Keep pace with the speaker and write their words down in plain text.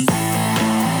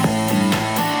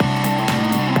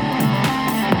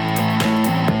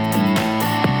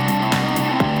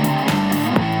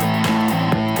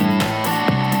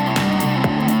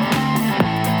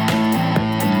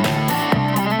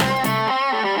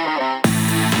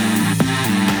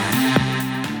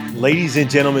Ladies and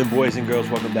gentlemen, boys and girls,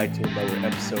 welcome back to another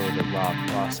episode of the Raw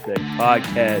Prospect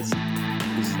Podcast.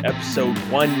 This is episode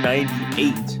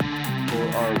 198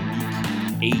 for our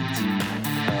week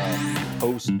 8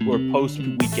 post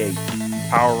week 8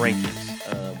 power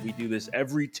rankings. We do this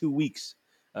every 2 weeks.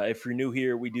 If you're new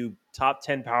here, we do top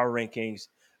 10 power rankings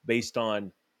based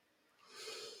on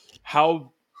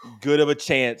how good of a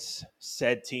chance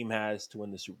said team has to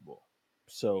win the Super Bowl.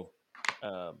 So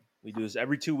we do this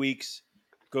every 2 weeks.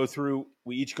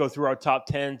 We each go through our top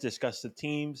 10, discuss the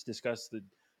teams, discuss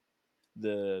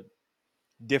the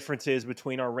differences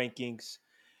between our rankings.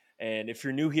 And if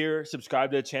you're new here, subscribe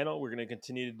to the channel. We're going to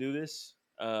continue to do this.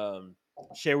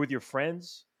 Share with your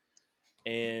friends.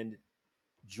 And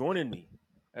joining me,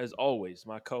 as always,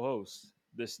 my co-host,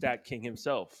 the Stat King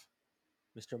himself,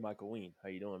 Mr. Michael Ween. How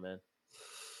you doing, man?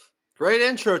 Great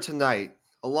intro tonight.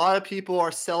 A lot of people are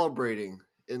celebrating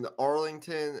in the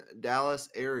Arlington, Dallas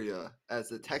area as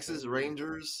the Texas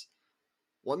Rangers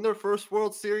won their first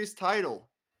World Series title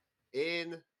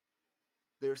in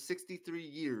their 63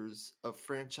 years of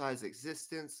franchise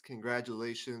existence.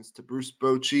 Congratulations to Bruce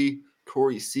Bochy,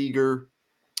 Corey Seager,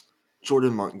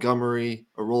 Jordan Montgomery,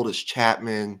 Aroldis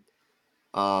Chapman,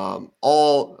 the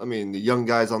young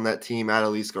guys on that team,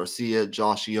 Adolis Garcia,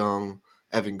 Josh Young,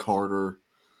 Evan Carter.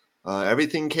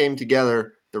 Everything came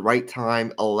together the right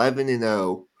time,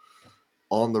 11-0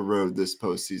 on the road this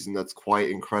postseason. That's quite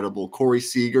incredible. Corey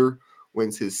Seager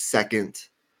wins his second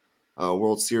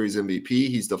World Series MVP.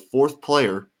 He's the fourth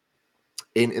player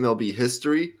in MLB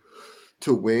history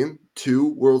to win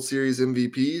 2 World Series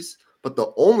MVPs, but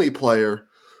the only player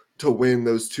to win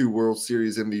those 2 World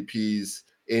Series MVPs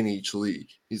in each league.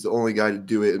 He's the only guy to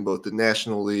do it in both the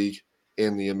National League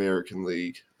and the American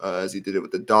League, as he did it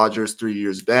with the Dodgers 3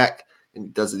 years back, and he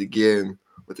does it again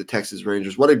with the Texas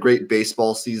Rangers. What a great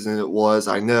baseball season it was.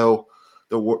 I know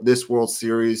this World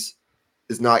Series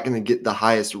is not going to get the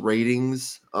highest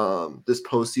ratings. This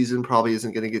postseason probably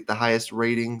isn't going to get the highest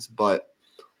ratings, but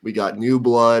we got new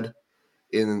blood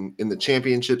in the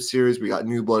championship series. We got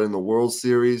new blood in the World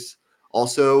Series.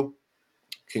 Also,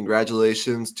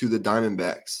 congratulations to the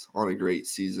Diamondbacks on a great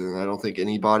season. I don't think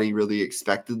anybody really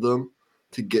expected them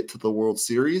to get to the World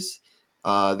Series.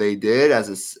 They did as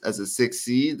a 6th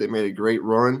seed. They made a great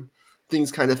run.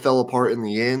 Things kind of fell apart in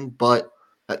the end, but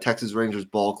that Texas Rangers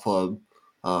ball club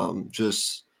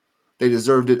they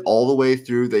deserved it all the way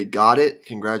through. They got it.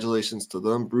 Congratulations to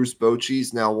them. Bruce Bochy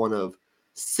is now one of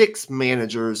 6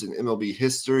 managers in MLB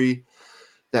history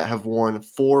that have won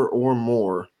 4 or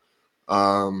more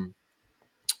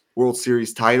World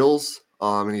Series titles,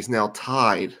 and he's now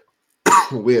tied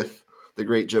with the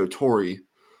great Joe Torre,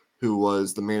 who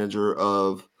was the manager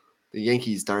of the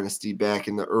Yankees dynasty back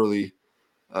in the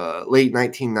late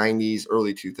 1990s,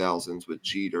 early 2000s with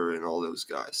Jeter and all those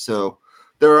guys. So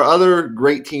there are other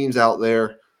great teams out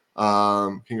there.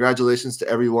 Congratulations to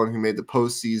everyone who made the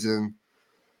postseason.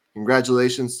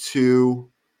 Congratulations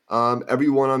to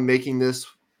everyone on making this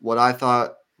what I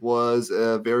thought was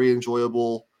a very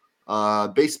enjoyable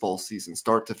baseball season,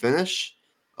 start to finish,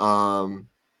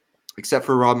 except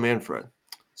for Rob Manfred.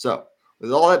 So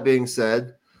with all that being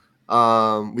said,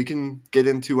 we can get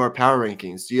into our power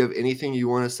rankings. Do you have anything you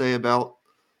want to say about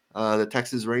the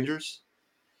Texas Rangers?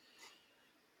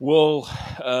 Well,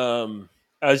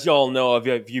 as y'all know,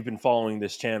 if you've been following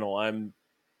this channel, I'm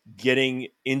getting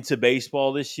into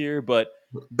baseball this year. But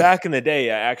back in the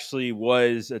day, I actually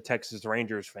was a Texas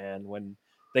Rangers fan when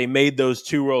they made those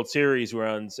 2 World Series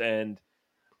runs. And,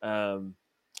 um,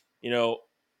 the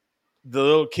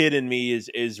little kid in me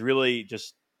is really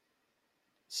just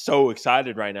so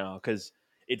excited right now because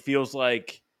it feels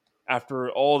like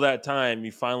after all that time,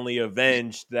 you finally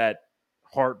avenged that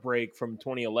heartbreak from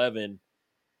 2011.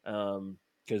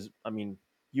 Because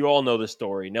you all know the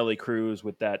story. Nelly Cruz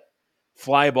with that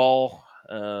fly ball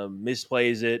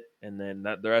misplays it, and then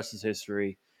the rest is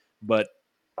history. But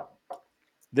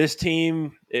this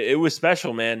team, it was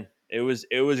special, man. It was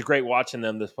great watching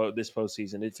them this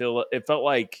postseason. It felt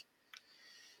like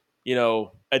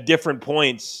at different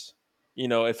points,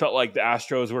 it felt like the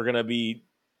Astros were going to be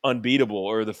unbeatable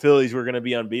or the Phillies were going to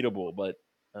be unbeatable, but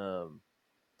the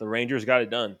Rangers got it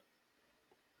done.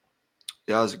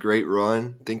 Yeah, it was a great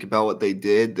run. Think about what they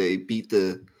did. They beat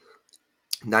the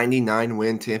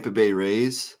 99-win Tampa Bay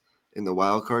Rays in the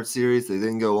wild card series. They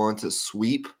then go on to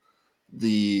sweep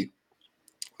the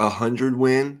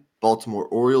 100-win Baltimore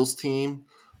Orioles team.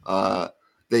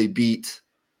 They beat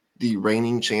the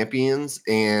reigning champions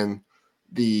and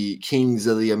the kings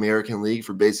of the American League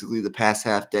for basically the past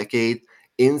half decade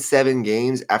in 7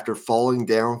 games after falling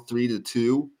down 3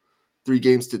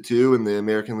 games to 2 in the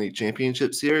American League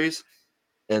Championship Series.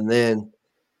 And then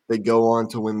they go on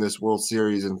to win this World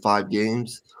Series in 5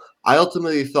 games. I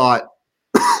ultimately thought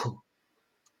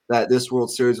that this World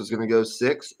Series was going to go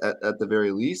 6 at the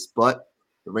very least, but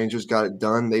the Rangers got it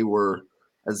done. They were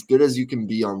as good as you can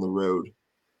be on the road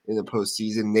in the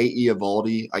postseason. Nate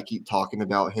Eovaldi, I keep talking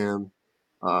about him.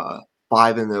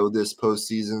 5-0 this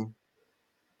postseason,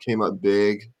 came up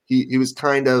big. He was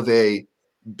kind of a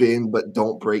bend but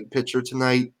don't break pitcher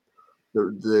tonight.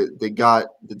 The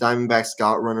Diamondbacks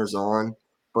got runners on,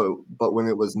 but when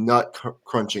it was nut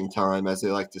crunching time, as they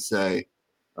like to say,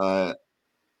 uh,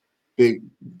 big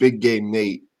big game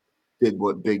Nate did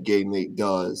what big game Nate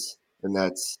does, and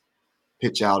that's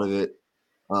pitch out of it.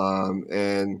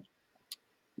 And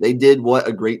they did what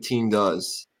a great team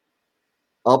does.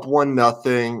 Up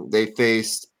 1-0, they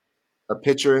faced a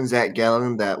pitcher in Zach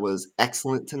Gallen that was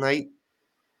excellent tonight.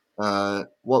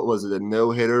 What was it? A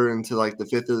no hitter into like the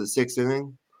 5th or the 6th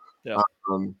inning. Yeah.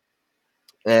 Um,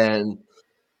 and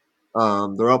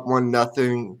they're up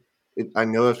 1-0. I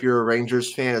know if you're a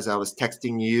Rangers fan, as I was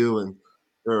texting you, and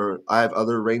I have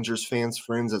other Rangers fans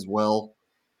friends as well,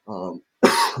 um,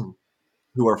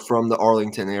 who are from the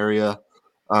Arlington area.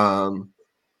 Um,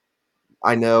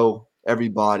 I know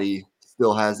everybody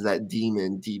still has that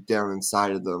demon deep down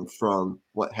inside of them from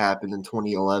what happened in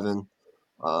 2011.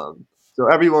 So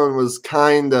everyone was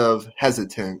kind of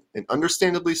hesitant, and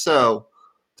understandably so,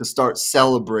 to start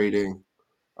celebrating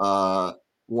uh,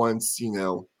 once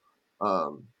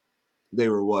um, they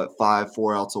were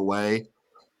 4 outs away.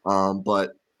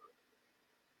 But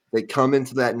they come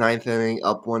into that 9th inning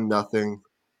up 1-0,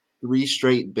 3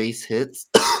 straight base hits.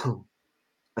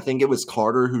 I think it was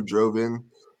Carter who drove in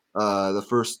the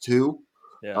first 2,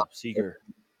 Yeah. Seager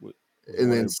was the and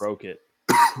one then who broke it.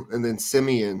 and then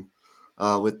Simeon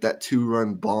with that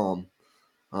 2-run bomb.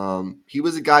 He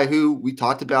was a guy who we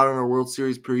talked about in our World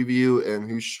Series preview and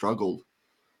who struggled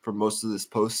for most of this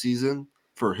postseason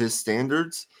for his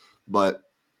standards, but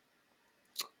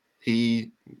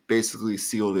he basically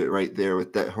sealed it right there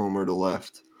with that homer to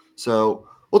left. So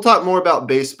we'll talk more about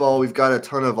baseball. We've got a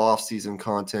ton of off-season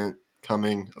content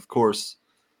coming. Of course,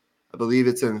 I believe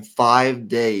it's in 5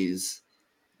 days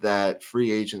that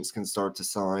free agents can start to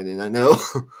sign. And I know,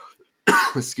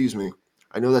 excuse me,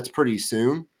 I know that's pretty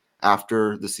soon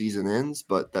after the season ends,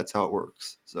 but that's how it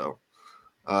works. So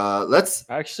let's.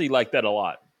 I actually like that a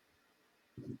lot,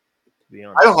 to be I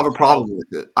don't honest. have a problem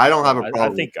with it. I don't have a I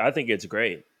problem, think it's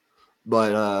great.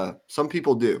 but some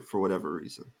people do for whatever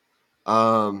reason.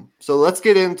 So let's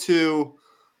get into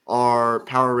our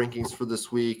power rankings for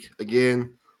this week.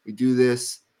 Again, we do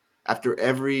this after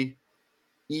every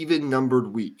even numbered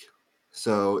week.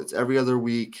 So it's every other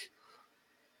week.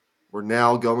 We're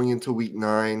now going into week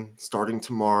 9, starting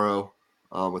tomorrow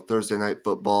with Thursday night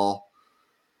football.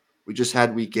 We just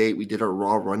had week 8. We did our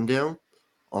Raw rundown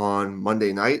on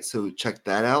Monday night, so check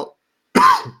that out.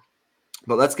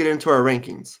 But let's get into our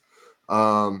rankings.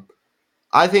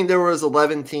 I think there was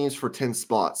 11 teams for 10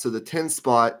 spots. So the 10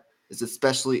 spot is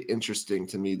especially interesting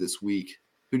to me this week.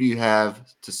 Who do you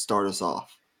have to start us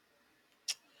off?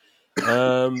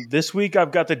 This week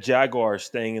I've got the Jaguars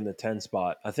staying in the 10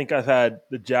 spot. I think I've had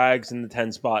the Jags in the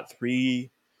 10 spot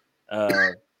uh,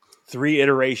 three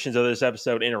iterations of this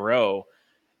episode in a row,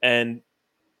 and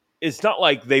it's not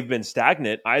like they've been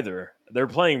stagnant either. They're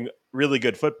playing really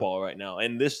good football right now,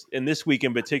 and this week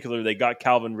in particular, they got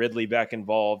Calvin Ridley back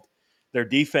involved. Their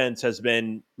defense has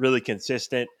been really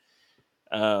consistent.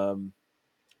 Um,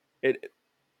 it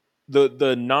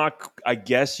the knock I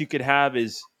guess you could have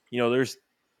is there's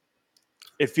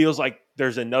it feels like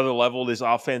there's another level this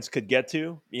offense could get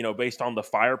to, based on the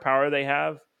firepower they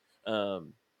have.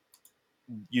 Um,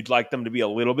 you'd like them to be a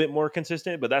little bit more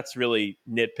consistent, but that's really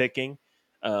nitpicking.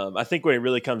 I think when it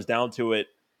really comes down to it,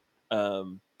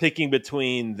 picking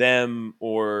between them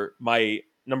or my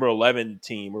number 11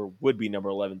 team or would be number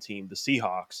 11 team, the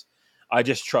Seahawks, I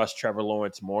just trust Trevor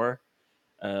Lawrence more.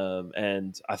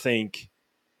 And I think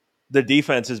the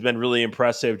defense has been really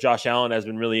impressive. Josh Allen has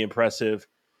been really impressive.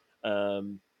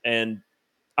 And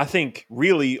I think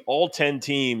really all 10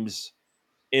 teams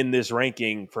in this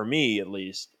ranking, for me at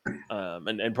least,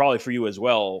 and probably for you as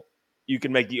well, you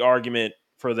can make the argument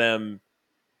for them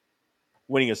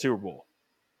winning a Super Bowl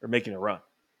or making a run.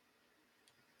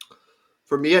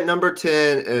 For me at number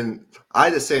 10, and I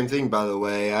had the same thing, by the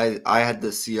way. I had the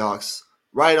Seahawks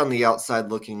right on the outside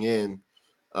looking in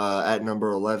at number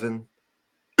 11.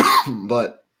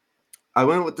 But I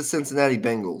went with the Cincinnati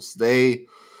Bengals. They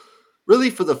really,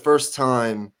 for the first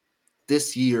time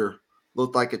this year,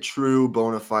 looked like a true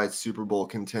bona fide Super Bowl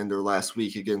contender last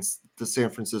week against the San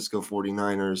Francisco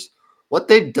 49ers. What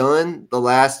they've done the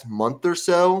last month or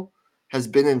so has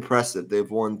been impressive. They've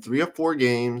won 3 or 4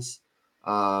 games.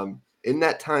 In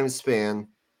that time span,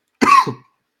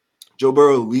 Joe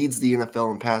Burrow leads the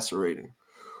NFL in passer rating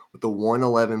with a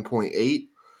 111.8,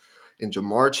 and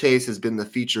Jamar Chase has been the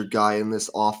featured guy in this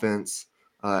offense,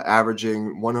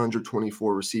 averaging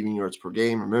 124 receiving yards per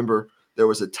game. Remember, there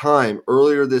was a time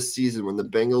earlier this season when the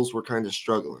Bengals were kind of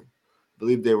struggling. I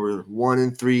believe they were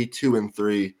 1-3,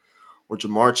 2-3, where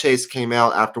Jamar Chase came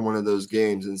out after one of those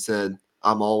games and said,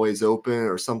 "I'm always open,"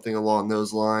 or something along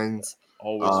those lines.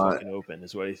 Always Uh, fucking open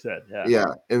is what he said. Yeah. yeah,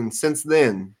 and since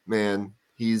then, man,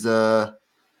 he's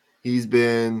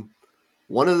been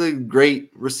one of the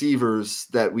great receivers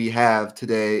that we have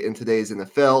today in today's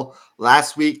NFL.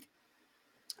 Last week,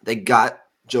 they got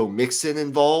Joe Mixon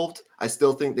involved. I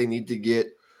still think they need to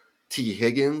get T.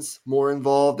 Higgins more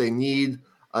involved. They need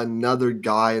another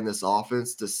guy in this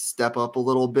offense to step up a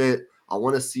little bit. I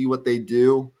want to see what they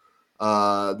do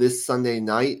this Sunday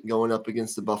night going up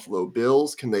against the Buffalo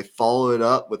Bills. Can they follow it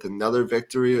up with another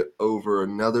victory over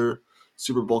another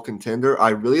Super Bowl contender?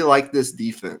 I really like this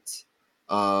defense.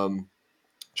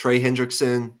 Trey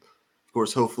Hendrickson, of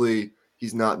course, hopefully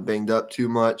he's not banged up too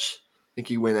much. I think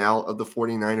he went out of the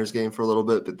 49ers game for a little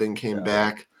bit, but then came Yeah.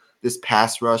 back. This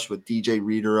pass rush with DJ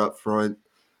Reader up front.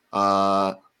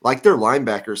 Like their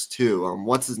linebackers, too.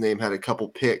 What's his name had a couple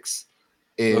picks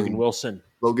Logan in Wilson.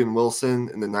 Logan Wilson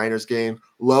in the Niners game.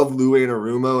 Love Lou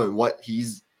Anarumo and what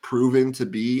he's proven to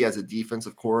be as a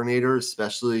defensive coordinator,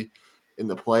 especially in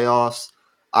the playoffs.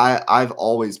 I've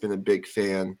always been a big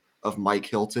fan of Mike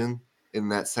Hilton in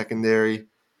that secondary.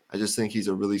 I just think he's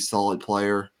a really solid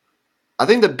player. I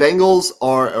think the Bengals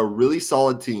are a really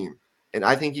solid team, and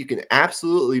I think you can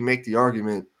absolutely make the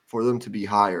argument for them to be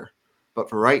higher. But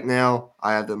for right now,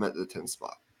 I have them at the 10th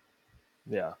spot.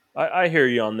 Yeah, I hear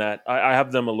you on that. I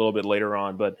have them a little bit later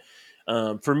on, but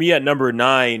for me at number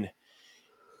 9,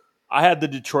 I had the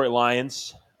Detroit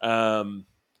Lions.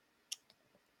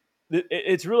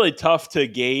 It's really tough to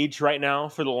gauge right now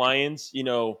for the Lions. You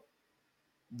know,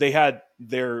 they had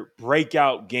their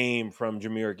breakout game from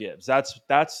Jameer Gibbs. That's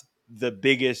the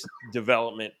biggest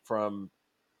development from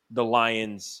the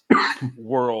Lions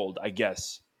world, I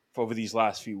guess, over these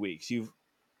last few weeks.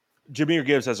 Jameer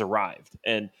Gibbs has arrived,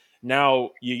 and now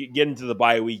you get into the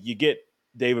bye week. You get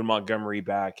David Montgomery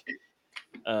back.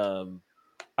 I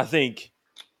think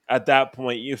at that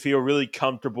point you feel really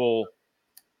comfortable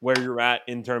where you're at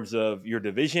in terms of your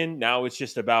division. Now it's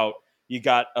just about you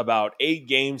got about 8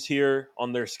 games here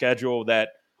on their schedule that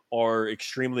are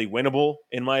extremely winnable,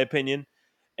 in my opinion,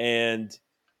 and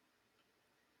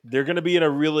they're going to be in a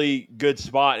really good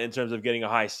spot in terms of getting a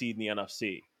high seed in the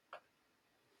NFC.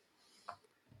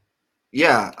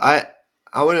 Yeah, I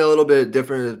went a little bit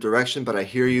different direction, but I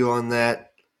hear you on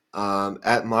that.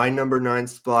 At my number 9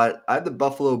 spot, I had the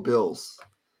Buffalo Bills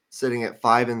sitting at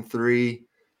 5-3.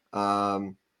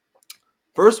 Um,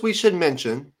 First, we should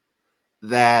mention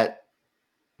that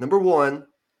number one,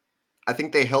 I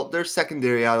think they helped their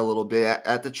secondary out a little bit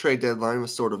at the trade deadline with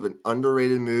sort of an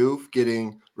underrated move,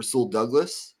 getting Rasul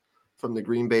Douglas from the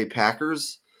Green Bay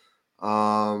Packers.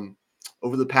 Um,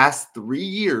 Over the past 3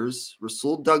 years,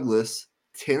 Rasul Douglas,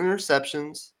 10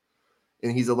 interceptions,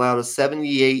 and he's allowed a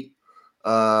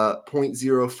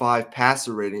 78.05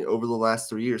 passer rating over the last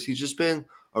 3 years. He's just been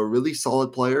a really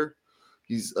solid player.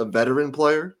 He's a veteran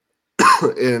player,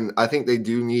 and I think they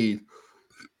do need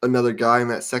another guy in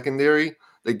that secondary.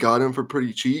 They got him for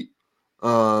pretty cheap.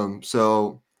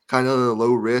 So kind of a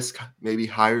low risk, maybe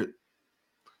high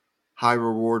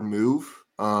reward move.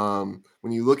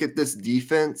 When you look at this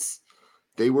defense,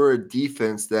 they were a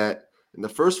defense that in the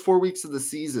first 4 weeks of the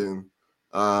season,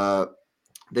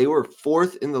 they were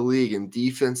 4th in the league in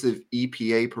defensive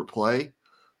EPA per play.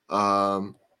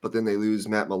 But then they lose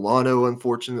Matt Milano,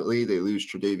 unfortunately. They lose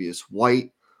Tre'Davious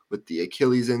White with the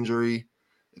Achilles injury.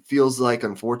 It feels like,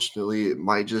 unfortunately, it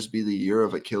might just be the year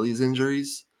of Achilles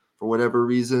injuries for whatever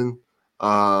reason.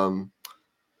 And,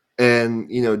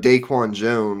 Daquan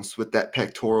Jones with that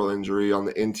pectoral injury on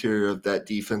the interior of that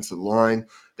defensive line,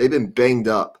 they've been banged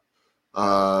up.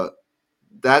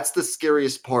 That's the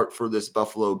scariest part for this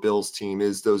Buffalo Bills team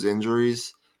is those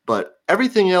injuries. But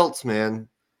everything else, man,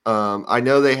 I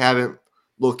know they haven't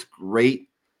looked great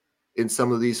in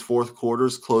some of these fourth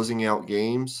quarters closing out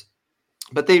games,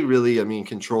 but they really,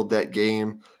 controlled that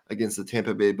game against the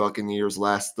Tampa Bay Buccaneers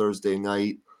last Thursday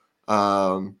night.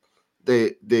 Um,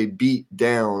 they beat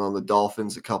down on the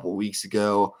Dolphins a couple weeks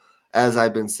ago. As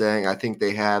I've been saying, I think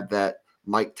they have that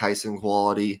Mike Tyson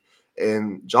quality.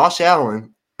 And Josh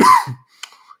Allen,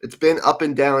 it's been up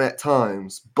and down at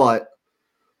times, but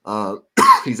uh,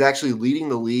 he's actually leading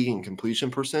the league in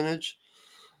completion percentage,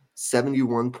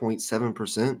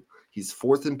 71.7%. He's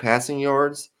fourth in passing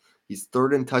yards. He's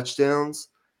third in touchdowns,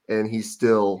 and he's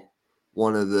still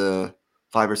one of the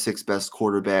 5 or 6 best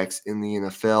quarterbacks in the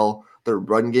NFL. Their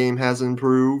run game has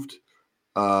improved.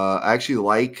 I actually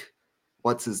like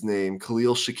what's his name,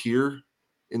 Khalil Shakir,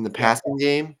 in the Yep. passing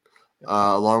game,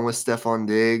 along with Stephon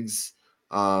Diggs.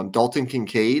 Dalton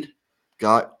Kincaid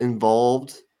got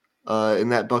involved in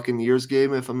that Buccaneers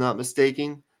game, if I'm not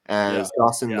mistaken, Yeah. as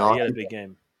Dawson Yeah. He Knox. had a big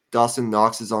game. Dawson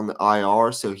Knox is on the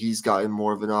IR, so he's gotten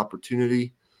more of an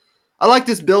opportunity. I like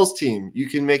this Bills team. You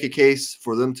can make a case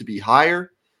for them to be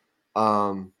higher,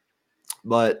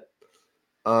 but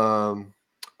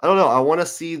I don't know. I want to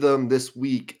see them this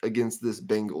week against this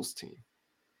Bengals team.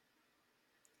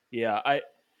 Yeah.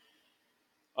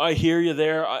 I hear you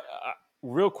there.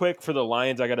 Real quick for the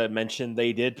Lions, I got to mention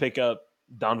they did pick up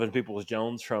Donovan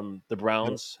Peoples-Jones from the Yep.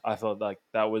 Browns. I thought like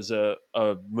that was a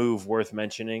move worth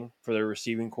mentioning for their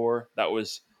receiving core. That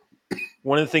was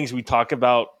one of the things we talk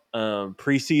about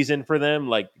preseason for them,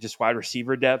 like just wide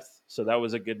receiver depth. So that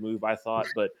was a good move, I thought.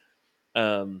 But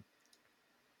um,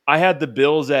 I had the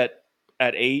Bills at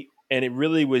 8, and it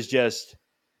really was just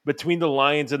between the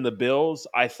Lions and the Bills.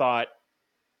 I thought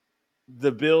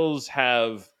the Bills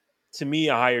have, to me,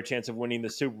 a higher chance of winning the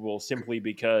Super Bowl simply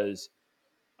because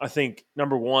I think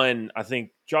number one, I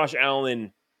think Josh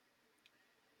Allen,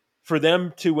 for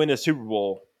them to win a Super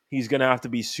Bowl, he's going to have to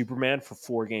be Superman for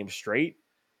 4 games straight,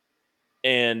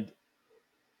 and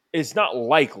it's not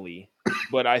likely,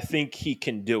 but I think he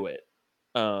can do it.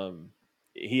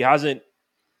 He hasn't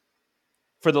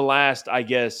for the last, I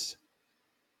guess,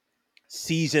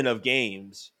 season of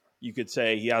games. You could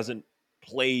say he hasn't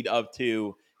played up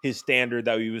to his standard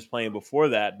that he was playing before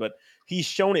that, but he's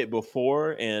shown it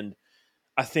before, and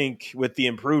I think with the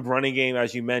improved running game,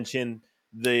 as you mentioned,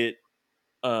 the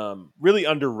really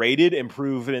underrated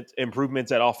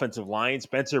improvements at offensive line.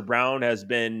 Spencer Brown has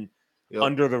been Yep.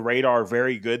 under the radar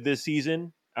very good this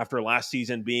season after last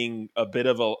season being a bit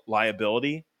of a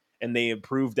liability. And they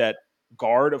improved at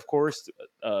guard, of course,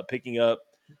 picking up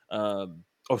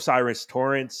Osiris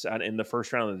Torrance in the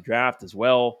first round of the draft as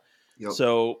well. Yep.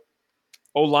 So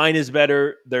O line is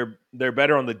better. They're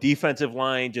better on the defensive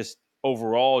line, just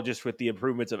overall, just with the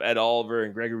improvements of Ed Oliver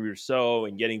and Gregory Rousseau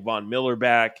and getting Von Miller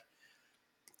back.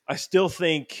 I still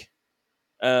think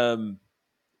um,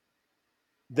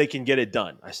 they can get it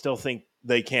done. I still think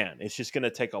they can. It's just going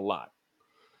to take a lot.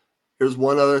 Here's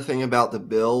one other thing about the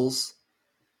Bills.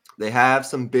 They have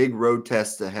some big road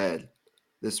tests ahead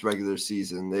this regular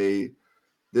season.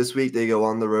 This week they go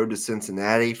on the road to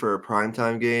Cincinnati for a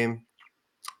primetime game.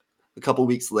 A couple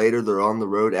weeks later, they're on the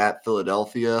road at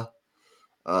Philadelphia.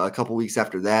 A couple weeks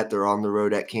after that, they're on the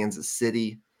road at Kansas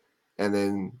City. And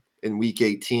then in week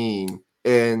 18,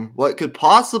 and what could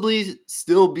possibly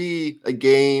still be a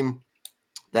game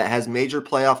that has major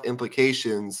playoff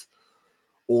implications,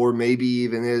 or maybe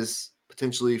even is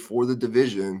potentially for the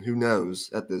division, who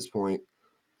knows at this point,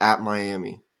 at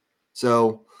Miami.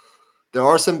 So there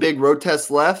are some big road tests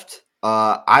left.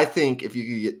 I think if you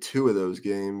could get 2 of those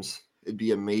games, it'd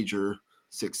be a major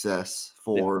success Yeah.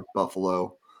 for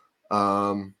Buffalo.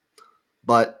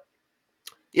 But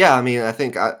yeah, I mean, I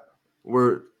think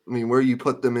where you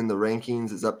put them in the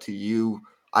rankings is up to you.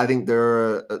 I think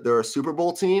they're a Super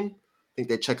Bowl team. I think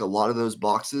they check a lot of those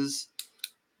boxes,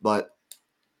 but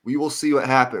we will see what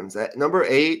happens. At number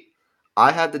 8,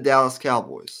 I had the Dallas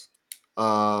Cowboys.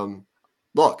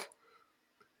 Look,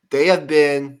 they have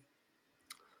been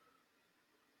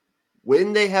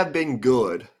when they have been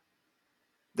good,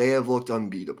 they have looked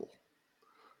unbeatable.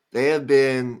 They have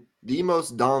been the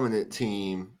most dominant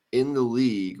team in the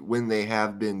league when they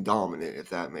have been dominant, if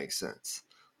that makes sense.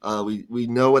 We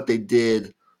know what they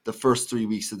did the first 3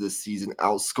 weeks of this season,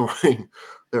 outscoring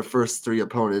their first 3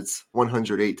 opponents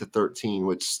 108-13,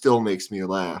 which still makes me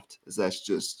laugh, as that's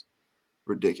just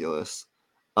ridiculous.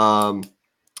 One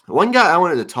guy I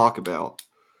wanted to talk about,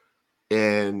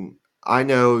 and I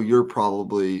know you're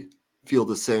probably feel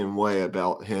the same way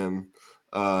about him.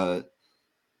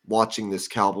 Watching this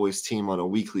Cowboys team on a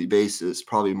weekly basis,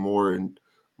 probably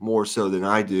more so than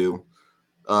I do,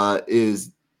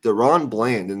 is Deron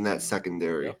Bland in that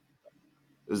secondary. Yep.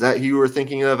 Is that who you were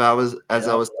thinking of? As I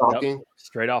Yep. was Yep. talking.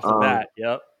 Straight off the Um, bat.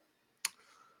 Yep.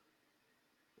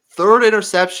 Third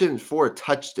interception for a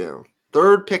touchdown.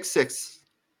 Third pick six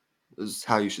is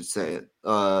how you should say it.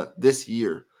 This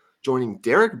year, joining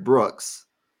Derek Brooks,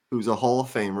 who's a Hall of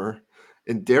Famer,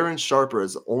 and Darren Sharper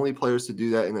as the only players to do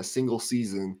that in a single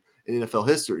season in NFL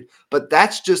history. But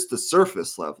that's just the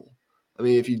surface level. I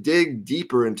mean, if you dig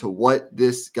deeper into what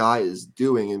this guy is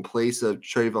doing in place of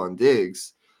Trayvon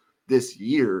Diggs this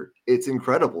year, it's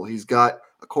incredible. He's got,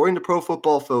 according to Pro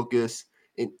Football Focus,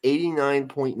 an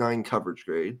 89.9 coverage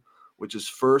grade, which is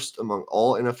first among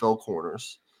all NFL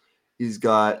corners. He's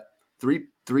got three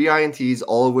INTs,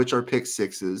 all of which are pick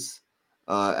sixes,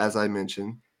 as I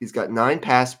mentioned. He's got 9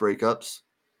 pass breakups,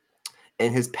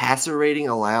 and his passer rating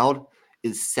allowed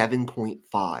is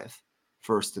 7.5,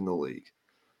 first in the league.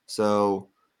 So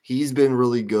he's been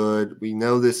really good. We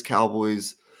know this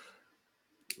Cowboys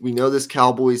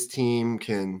team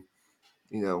can,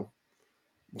 you know,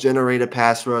 generate a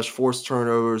pass rush, force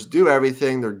turnovers, do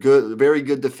everything. They're good, very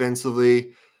good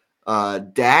defensively.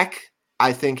 Dak,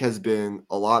 I think, has been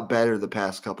a lot better the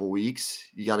past couple weeks.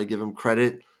 You got to give him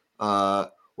credit.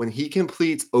 When he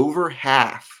completes over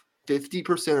half,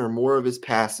 50% or more of his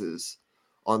passes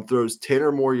on throws 10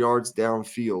 or more yards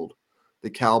downfield, the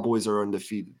Cowboys are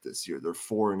undefeated this year. They're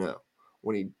 4-0.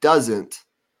 When he doesn't,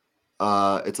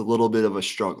 it's a little bit of a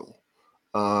struggle.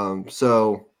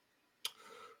 So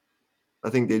I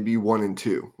think they'd be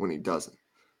 1-2 when he doesn't.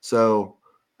 So,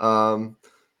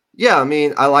 yeah, I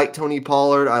mean, I like Tony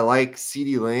Pollard. I like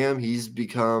CeeDee Lamb. He's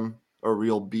become a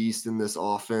real beast in this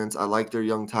offense. I like their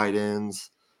young tight ends.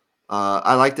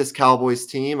 I like this Cowboys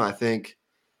team. I think,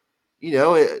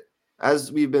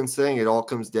 as we've been saying, it all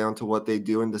comes down to what they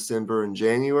do in December and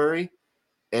January.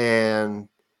 And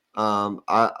I'm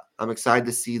excited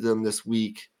to see them this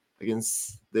week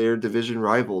against their division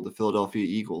rival, the Philadelphia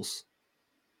Eagles.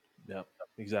 Yep,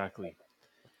 exactly.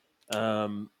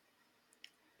 Um,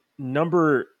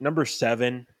 number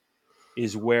 7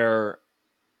 is where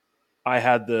I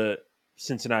had the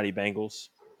Cincinnati Bengals.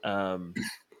 Um,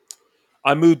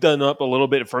 I moved them up a little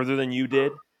bit further than you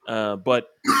did, but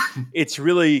it's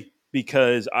really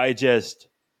because I just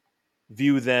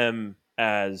view them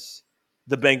as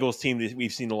the Bengals team that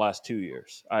we've seen the last 2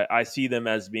 years. I see them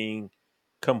as being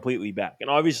completely back, and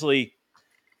obviously,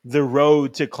 the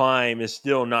road to climb is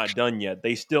still not done yet.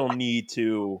 They still need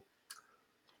to,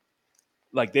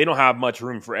 like, they don't have much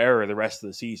room for error the rest of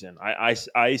the season.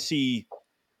 I see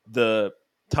the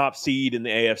top seed in the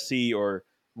AFC, or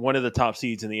one of the top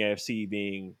seeds in the AFC,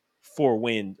 being 4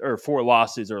 wins or 4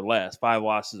 losses or less, 5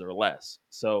 losses or less.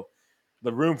 So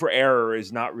the room for error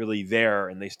is not really there,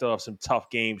 and they still have some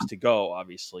tough games to go,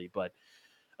 obviously. But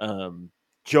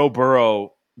Joe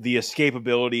Burrow, the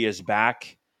escapability is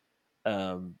back.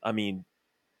 I mean,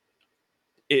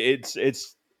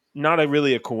 it's not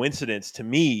really a coincidence to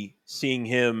me seeing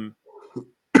him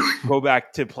go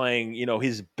back to playing,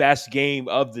 his best game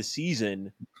of the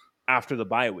season after the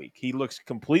bye week. He looks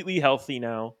completely healthy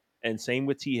now, and same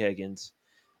with T. Higgins.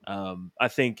 I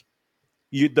think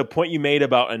the point you made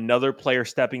about another player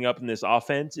stepping up in this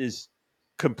offense is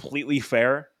completely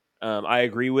fair. I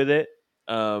agree with it.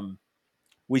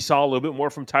 We saw a little bit more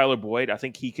from Tyler Boyd. I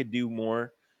think he could do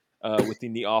more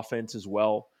within the offense as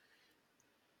well.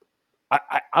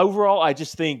 Overall, I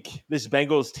just think this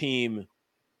Bengals team,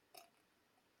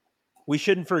 we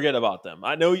shouldn't forget about them.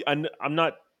 I know I'm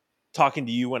not talking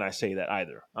to you when I say that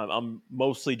either. I'm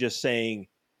mostly just saying,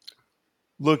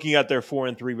 looking at their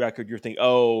 4-3 record, you're thinking,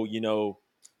 oh,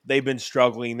 they've been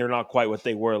struggling. They're not quite what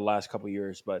they were the last couple of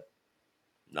years, but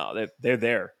no, they're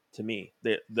there to me.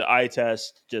 The eye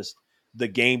test, just the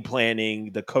game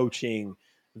planning, the coaching,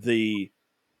 the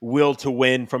will to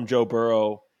win from Joe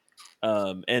Burrow.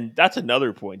 And that's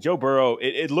another point. Joe Burrow,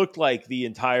 it looked like the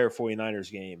entire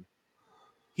 49ers game,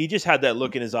 he just had that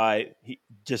look in his eye.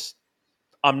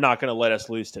 I'm not going to let us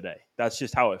lose today. That's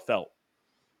just how it felt.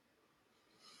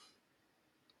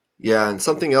 Yeah, and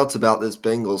something else about this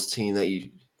Bengals team that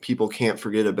people can't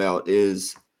forget about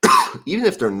is even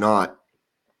if they're not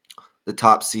the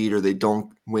top seed or they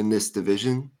don't win this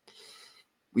division,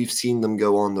 we've seen them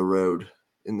go on the road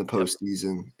in the Yep.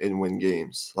 postseason and win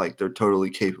games. Like, they're totally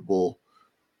capable,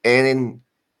 and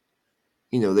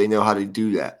they know how to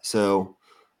do that. So,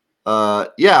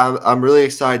 yeah, I'm really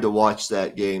excited to watch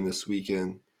that game this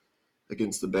weekend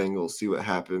against the Bengals, see what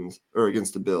happens, or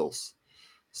against the Bills,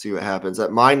 see what happens.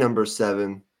 At my number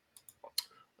 7,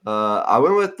 I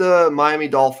went with the Miami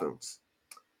Dolphins.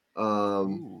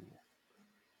 Ooh.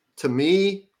 To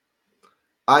me,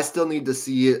 I still need to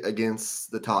see it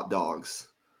against the top dogs.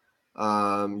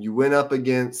 You went up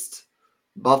against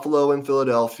Buffalo and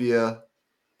Philadelphia,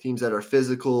 teams that are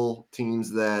physical,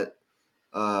 teams that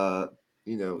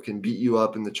can beat you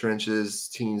up in the trenches,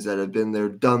 teams that have been there,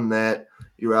 done that.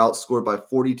 You're outscored by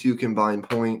 42 combined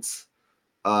points.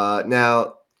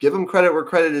 Now, give them credit where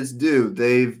credit is due.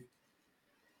 They've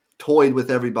toyed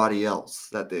with everybody else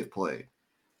that they've played.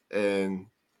 And,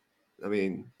 I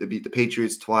mean, they beat the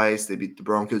Patriots twice. They beat the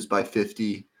Broncos by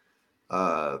 50.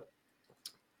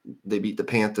 They beat the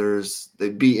Panthers.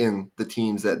 They've beaten the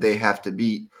teams that they have to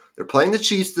beat. They're playing the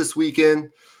Chiefs this weekend.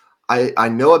 I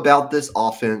know about this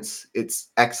offense. It's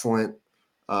excellent.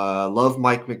 Love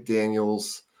Mike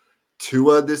McDaniels.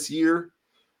 Tua this year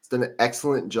has done an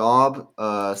excellent job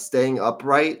staying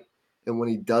upright. And when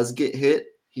he does get hit,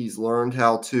 he's learned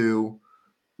how to.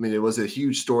 I mean, it was a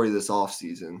huge story this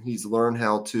offseason. He's learned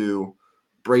how to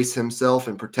brace himself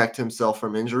and protect himself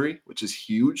from injury, which is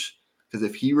huge. Because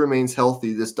if he remains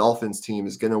healthy, this Dolphins team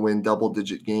is going to win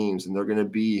double-digit games, and they're going to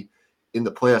be in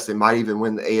the playoffs. They might even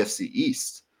win the AFC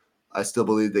East. I still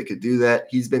believe they could do that.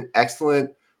 He's been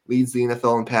excellent, leads the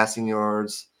NFL in passing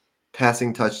yards,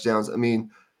 passing touchdowns. I mean,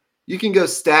 you can go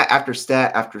stat after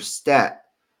stat after stat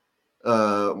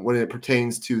when it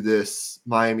pertains to this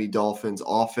Miami Dolphins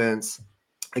offense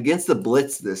against the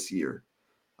blitz this year.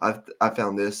 I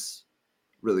found this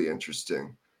really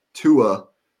interesting. Tua,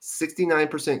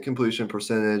 69% completion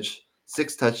percentage,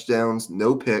 6 touchdowns,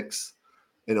 no picks,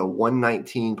 and a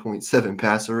 119.7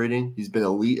 passer rating. He's been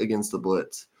elite against the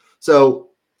blitz. So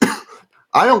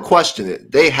I don't question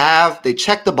it. They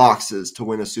check the boxes to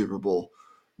win a Super Bowl.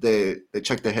 They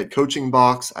check the head coaching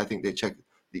box. I think they check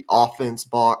the offense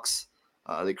box,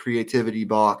 the creativity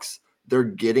box. They're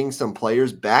getting some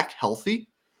players back healthy.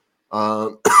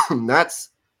 That's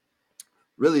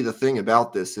really the thing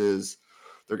about this is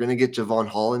they're going to get Javon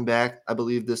Holland back, I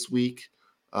believe, this week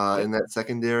Yep. in that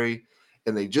secondary.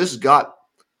 And they just got,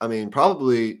 I mean,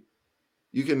 probably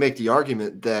you can make the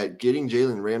argument that getting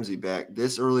Jalen Ramsey back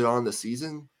this early on in the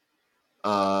season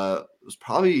was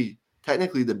probably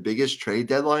technically the biggest trade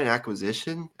deadline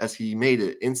acquisition as he made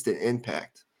an instant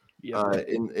impact Yep.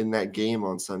 in that game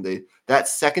on Sunday. That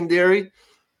secondary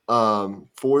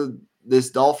for this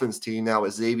Dolphins team now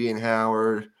with Xavier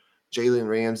Howard, Jalen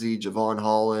Ramsey, Javon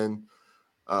Holland,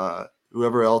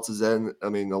 whoever else is in. I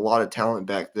mean, a lot of talent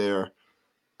back there,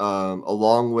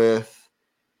 along with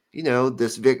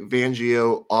this Vic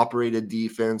Fangio operated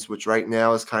defense, which right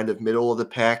now is kind of middle of the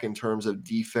pack in terms of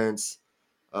defense,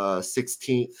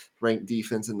 16th ranked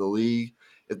defense in the league.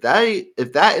 If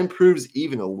that improves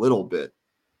even a little bit,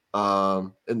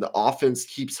 and the offense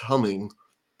keeps humming,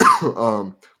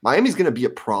 Miami's going to be a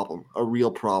problem, a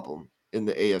real problem in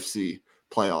the AFC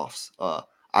playoffs.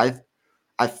 I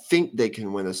I think they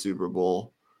can win a Super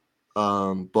Bowl,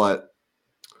 but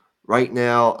right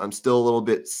now I'm still a little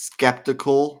bit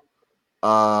skeptical.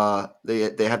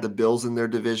 They have the Bills in their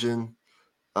division.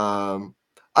 I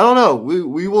don't know.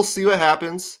 We will see what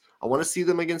happens. I want to see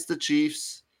them against the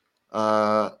Chiefs.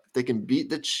 If they can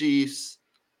beat the Chiefs,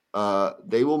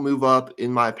 they will move up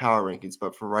in my power rankings.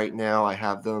 But for right now, I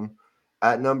have them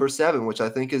at number 7, which I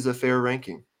think is a fair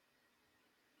ranking.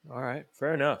 All right.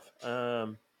 Fair enough.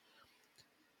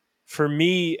 For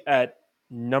me, at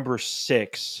number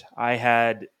 6, I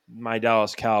had my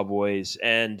Dallas Cowboys,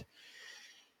 and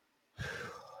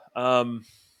um,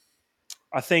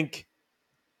 I think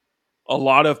a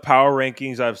lot of power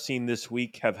rankings I've seen this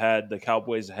week have had the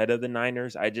Cowboys ahead of the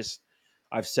Niners.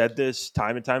 I've said this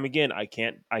time and time again. I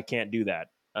can't do that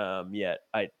yet.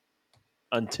 I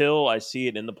until I see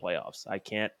it in the playoffs. I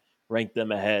can't rank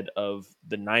them ahead of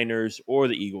the Niners or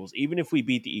the Eagles. Even if we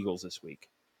beat the Eagles this week,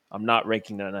 I'm not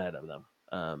ranking them ahead of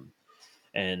them.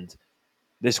 And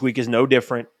this week is no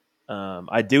different.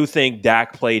 I do think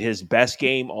Dak played his best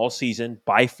game all season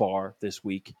by far this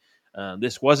week.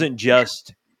 This wasn't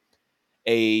just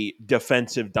a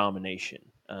defensive domination.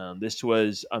 This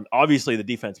was obviously the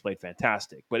defense played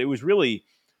fantastic, but it was really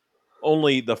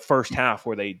only the first half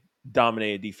where they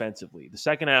dominated defensively. The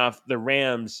second half, the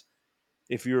Rams,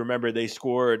 if you remember, they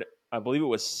scored, I believe it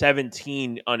was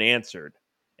 17 unanswered,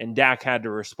 and Dak had to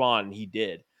respond, and he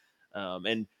did.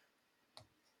 And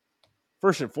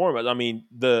first and foremost, I mean,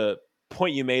 the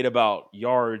point you made about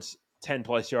yards, 10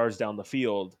 plus yards down the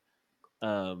field,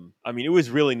 I mean, it was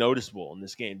really noticeable in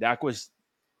this game. Dak was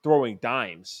throwing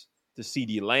dimes to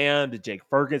CD Lamb, to Jake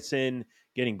Ferguson,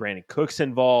 getting Brandon Cooks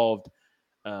involved.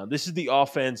 This is the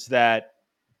offense that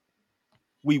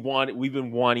we've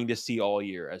been wanting to see all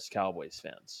year as Cowboys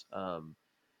fans.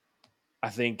 I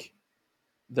think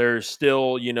there's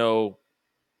still,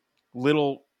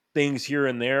 little things here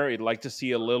and there. I'd like to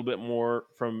see a little bit more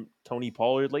from Tony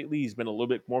Pollard lately. He's been a little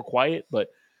bit more quiet, but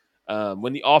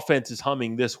when the offense is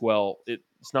humming this well,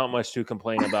 it's not much to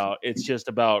complain about. It's just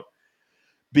about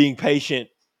being patient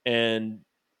and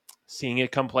seeing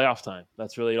it come playoff time.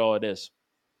 That's really all it is.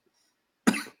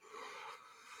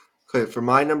 Okay, for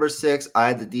my number 6, I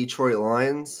had the Detroit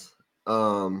Lions.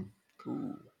 Um,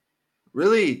 Ooh.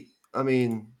 really, I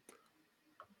mean,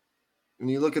 when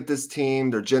you look at this team,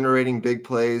 they're generating big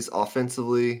plays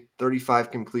offensively,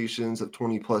 35 completions of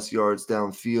 20 plus yards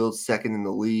downfield, second in the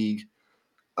league.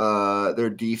 Their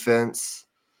defense,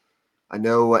 I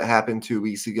know what happened 2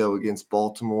 weeks ago against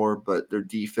Baltimore, but their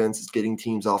defense is getting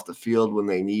teams off the field when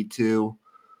they need to.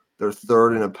 They're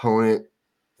third in opponent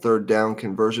third down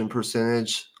conversion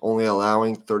percentage, only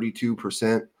allowing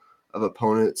 32% of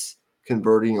opponents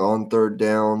converting on third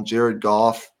down. Jared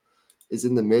Goff is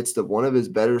in the midst of one of his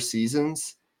better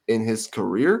seasons in his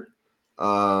career.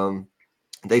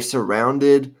 They've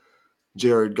surrounded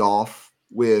Jared Goff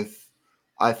with,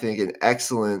 I think,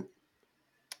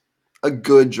 a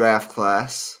good draft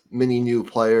class. Many new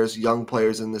players, young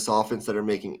players in this offense that are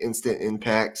making instant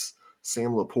impacts.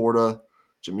 Sam Laporta,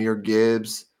 Jahmyr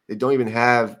Gibbs. They don't even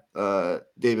have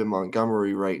David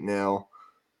Montgomery right now.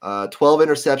 12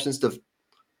 interceptions to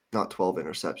not 12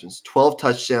 interceptions, 12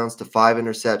 touchdowns to 5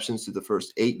 interceptions through the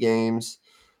first 8 games.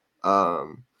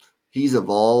 He's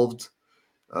evolved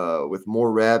with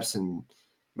more reps and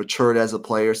matured as a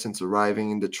player since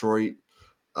arriving in Detroit.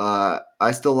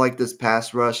 I still like this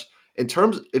pass rush. In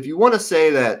terms, if you want to say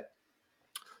that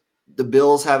the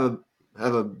Bills have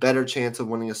a better chance of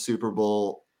winning a Super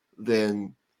Bowl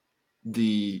than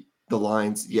the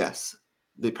Lions, yes,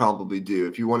 they probably do.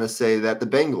 If you want to say that the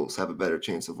Bengals have a better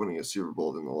chance of winning a Super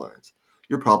Bowl than the Lions,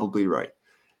 you're probably right.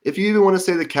 If you even want to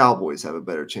say the Cowboys have a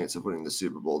better chance of winning the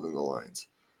Super Bowl than the Lions,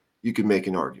 you could make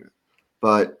an argument.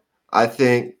 But I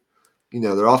think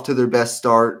they're off to their best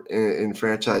start in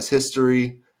franchise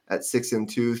history at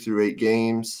 6-2 through 8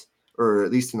 games, or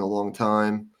at least in a long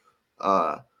time.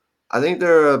 Uh, I think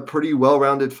they're a pretty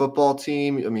well-rounded football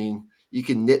team. I mean, you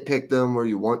can nitpick them where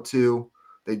you want to.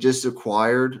 They just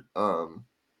acquired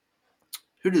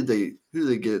who did they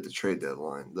get at the trade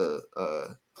deadline? The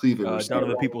Cleveland receiver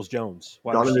Donovan Peoples-Jones,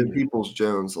 wide Donovan receiver.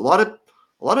 Peoples-Jones. A lot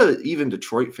of even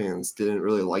Detroit fans didn't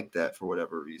really like that for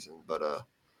whatever reason, but I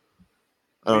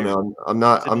don't Weird. know. I'm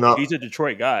not. He's a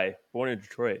Detroit guy, born in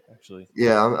Detroit, actually.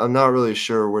 Yeah, I'm not really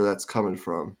sure where that's coming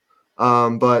from.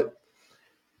 But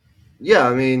yeah,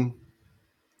 I mean,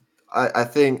 I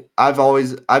think I've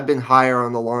been higher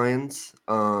on the Lions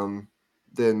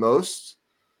than most,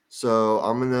 so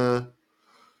I'm gonna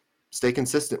stay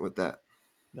consistent with that.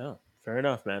 No, fair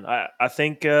enough, man. I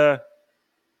think I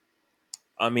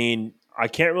mean, I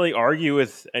can't really argue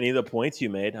with any of the points you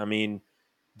made. I mean,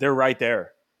 they're right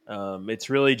there. It's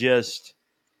really just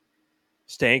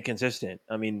staying consistent.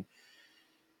 I mean,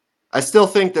 I still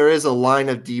think there is a line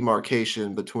of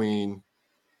demarcation between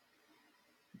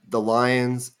the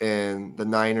Lions and the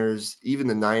Niners, even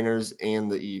the Niners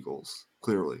and the Eagles,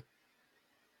 clearly.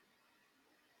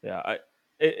 yeah,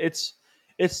 it's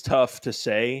tough to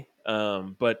say,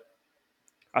 but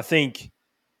I think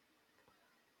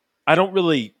I don't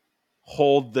really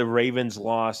hold the Ravens'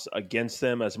 loss against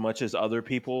them as much as other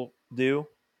people do.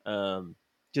 Um,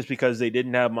 just because they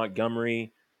didn't have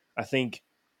Montgomery, I think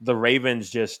the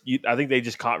Ravens I think they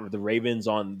just caught the Ravens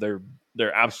on their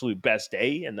absolute best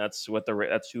day, and that's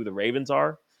who the Ravens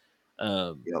are.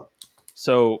 Um, Yep.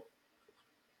 so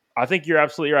I think you're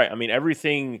absolutely right. I mean,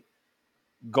 everything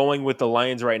going with the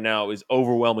Lions right now is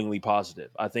overwhelmingly positive.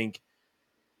 I think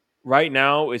right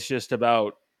now it's just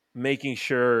about making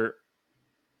sure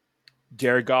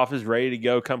Jared Goff is ready to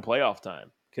go come playoff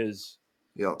time. Because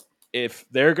Yep. if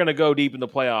they're going to go deep in the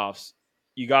playoffs,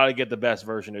 you got to get the best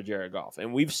version of Jared Goff.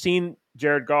 And we've seen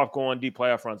Jared Goff go on deep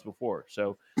playoff runs before.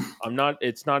 So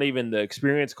it's not even the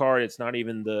experience card. It's not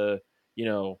even you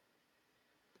know,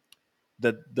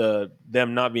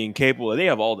 them not being capable. They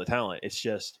have all the talent. It's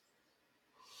just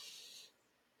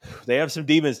they have some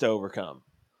demons to overcome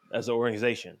as an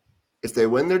organization. If they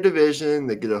win their division,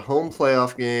 they get a home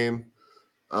playoff game,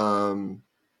 um,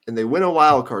 and they win a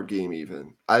wild card game,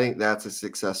 even I think that's a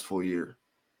successful year.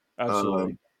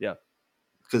 Absolutely. Yeah.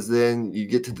 Because then you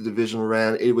get to the divisional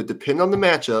round. It would depend on the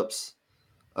matchups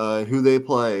and who they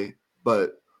play,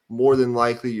 but more than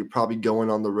likely, you're probably going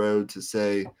on the road to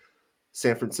say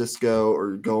San Francisco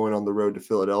or going on the road to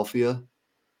Philadelphia.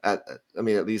 At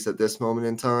least at this moment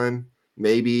in time,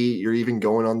 maybe you're even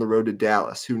going on the road to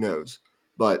Dallas. Who knows?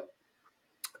 But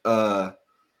uh,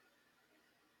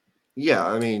 yeah,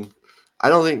 I mean, I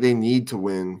don't think they need to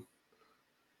win.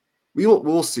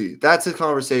 We'll see. That's a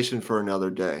conversation for another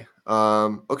day.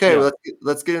 Okay, Yeah.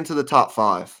 let's get into the top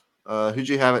five. Who'd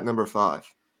you have at number five?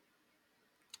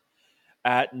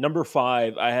 At number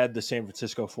 5, I had the San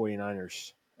Francisco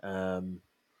 49ers. Um,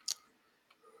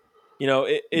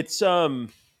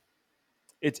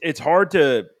 it's hard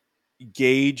to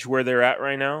gauge where they're at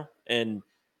right now, and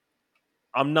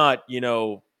I'm not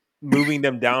moving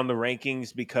them down the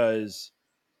rankings because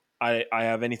I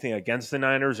have anything against the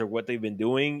Niners or what they've been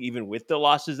doing, even with the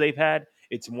losses they've had.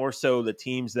 It's more so the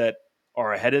teams that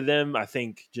are ahead of them. I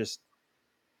think just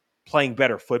playing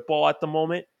better football at the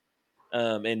moment.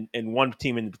 and one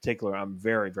team in particular I'm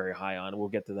very, very high on. We'll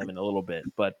get to them in a little bit.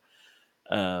 But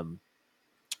um,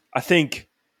 I think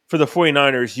for the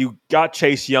 49ers, you got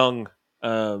Chase Young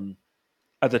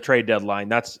at the trade deadline.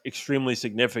 That's extremely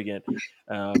significant,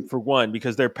 for one,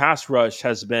 because their pass rush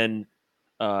has been,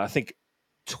 I think,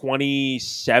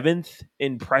 27th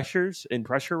in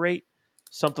pressure rate,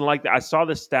 something like that. I saw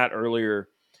this stat earlier.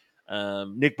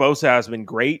 Nick Bosa has been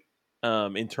great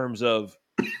in terms of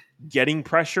getting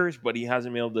pressures, but he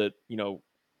hasn't been able to,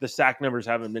 the sack numbers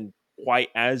haven't been quite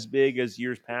as big as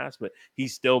years past, but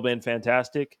he's still been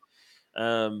fantastic.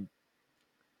 Um,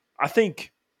 I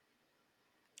think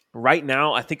right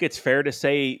now, I think it's fair to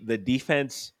say the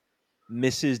defense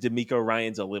misses D'Amico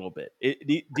Ryans a little bit.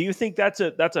 Do you think that's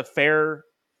a fair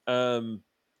um,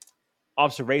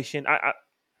 observation?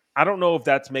 I don't know if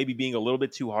that's maybe being a little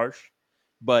bit too harsh,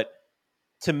 but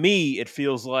to me, it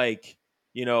feels like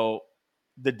you know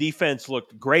the defense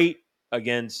looked great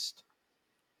against.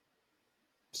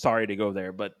 Sorry to go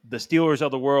there, but the Steelers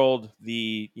of the world,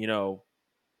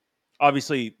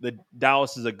 obviously the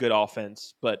Dallas is a good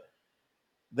offense, but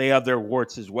they have their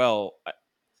warts as well.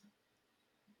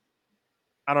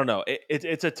 I don't know.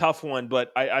 It's a tough one,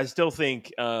 but I still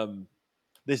think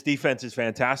this defense is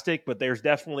fantastic. But there's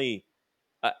definitely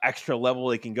an extra level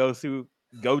they can go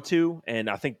to, and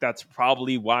I think that's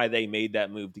probably why they made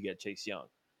that move to get Chase Young.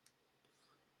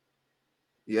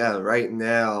 Yeah, right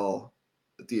now,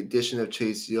 with the addition of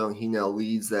Chase Young, he now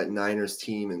leads that Niners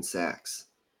team in sacks,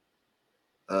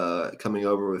 coming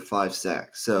over with 5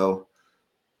 sacks. So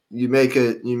you make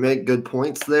good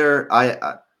points there.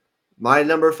 My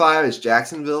number 5 is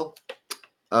Jacksonville.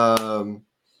 I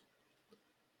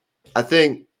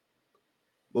think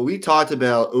what we talked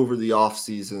about over the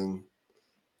offseason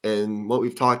and what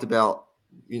we've talked about,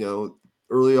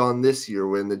 early on this year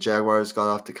when the Jaguars got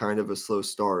off to kind of a slow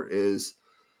start is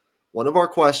one of our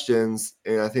questions,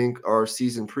 and I think our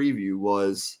season preview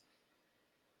was,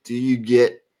 do you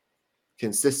get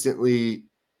consistently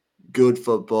good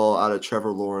football out of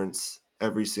Trevor Lawrence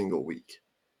every single week?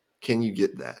 Can you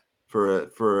get that for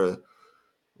a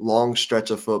long stretch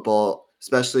of football,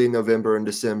 especially in November and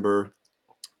December?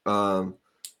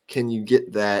 Can you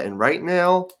get that? And right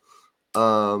now,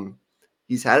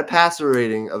 he's had a passer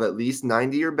rating of at least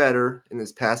 90 or better in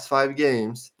his past 5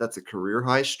 games. That's a career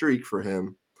high streak for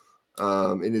him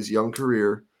in his young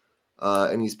career.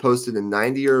 And he's posted a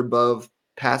 90 or above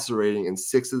passer rating in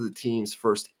 6 of the team's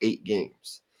first 8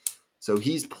 games. So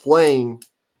he's playing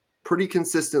pretty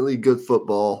consistently good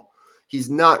football. He's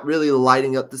not really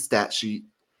lighting up the stat sheet.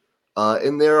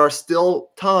 And there are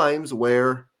still times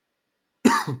where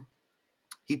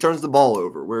he turns the ball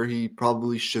over, where he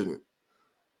probably shouldn't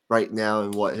right now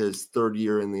in his 3rd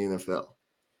year in the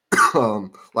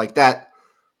NFL. Like that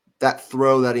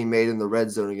throw that he made in the red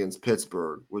zone against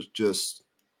Pittsburgh was just,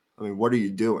 what are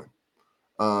you doing?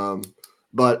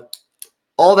 But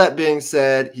all that being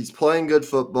said, he's playing good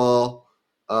football.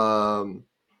 You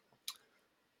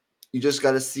just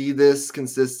got to see this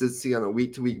consistency on a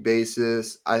week-to-week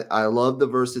basis. I love the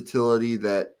versatility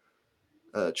that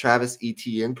Travis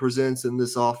Etienne presents in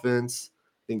this offense.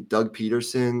 I think Doug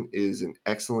Peterson is an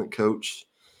excellent coach.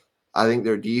 I think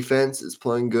their defense is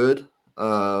playing good.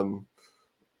 I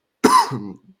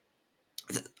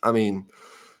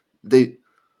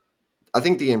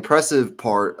think the impressive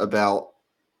part about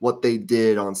what they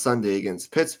did on Sunday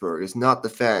against Pittsburgh is not the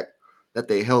fact that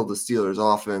they held the Steelers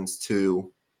offense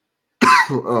to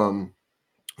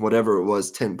whatever it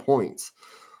was, 10 points.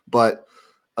 But,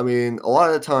 a lot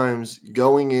of the times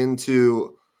going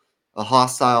into a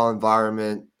hostile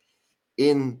environment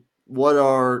in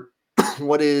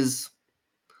what is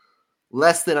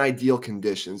less than ideal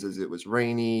conditions, as it was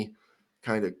rainy,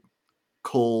 kind of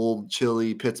cold,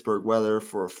 chilly Pittsburgh weather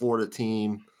for a Florida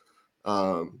team.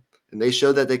 And they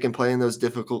showed that they can play in those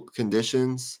difficult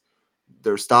conditions.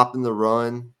 They're stopping the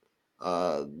run.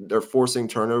 They're forcing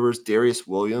turnovers. Darius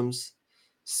Williams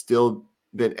still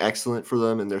been excellent for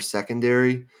them in their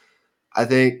secondary. I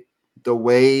think the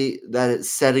way that it's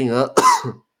setting up,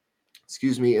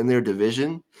 in their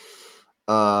division,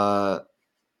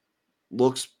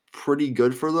 looks pretty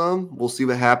good for them. We'll see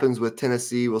what happens with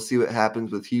Tennessee. We'll see what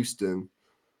happens with Houston.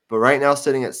 But right now,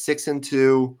 sitting at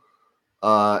 6-2,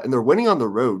 and they're winning on the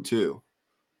road too.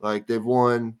 Like they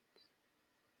won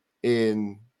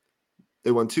 2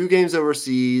 games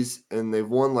overseas, and they've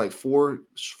won like four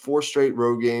straight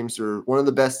road games. They're one of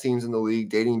the best teams in the league,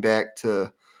 dating back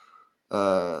to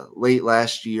late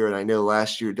last year. And I know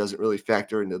last year doesn't really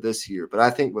factor into this year, but I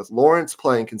think with Lawrence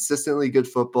playing consistently good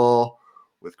football,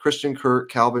 with Christian Kirk,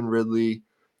 Calvin Ridley,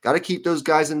 got to keep those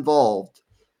guys involved.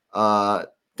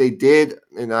 they did,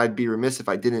 and I'd be remiss if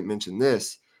I didn't mention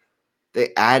this,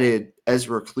 they added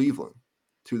Ezra Cleveland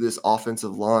to this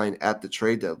offensive line at the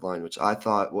trade deadline, which I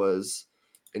thought was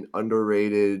an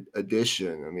underrated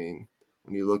addition. I mean,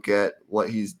 when you look at what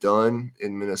he's done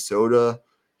in Minnesota,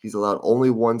 he's allowed only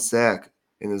one sack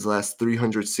in his last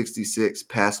 366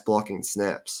 pass blocking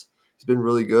snaps. He's been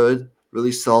really good,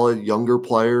 really solid younger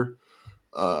player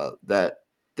that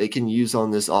they can use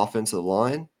on this offensive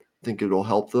line. I think it'll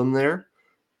help them there.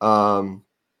 And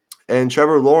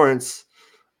Trevor Lawrence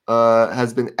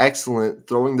has been excellent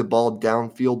throwing the ball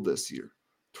downfield this year.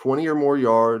 20 or more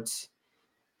yards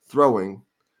throwing.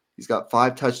 He's got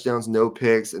 5 touchdowns, no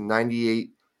picks, and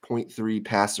 98.3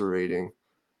 passer rating.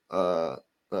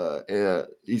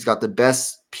 He's got the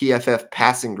best PFF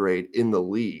passing grade in the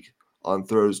league on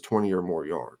throws 20 or more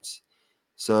yards.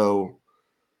 So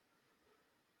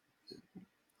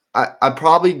I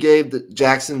probably gave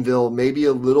Jacksonville maybe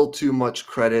a little too much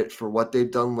credit for what they've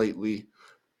done lately.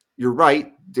 You're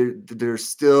right. There's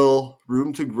still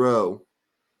room to grow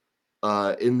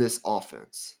in this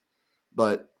offense,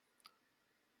 but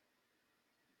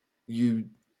you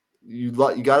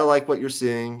gotta like what you're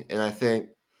seeing, and I think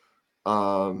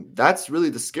that's really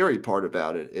the scary part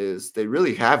about it is they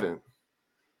really haven't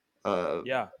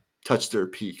Yeah. touched their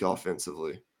peak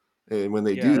offensively, and when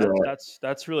they Yeah, do that,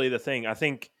 that's really the thing. I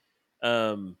think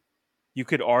um, you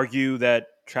could argue that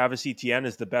Travis Etienne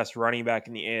is the best running back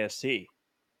in the AFC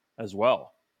as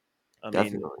well. I mean,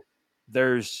 definitely,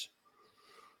 there's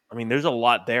there's a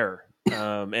lot there.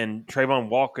 And Trayvon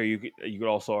Walker, you could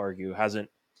also argue hasn't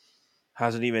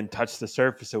even touched the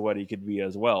surface of what he could be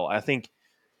as well. I think,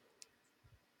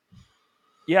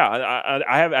 yeah,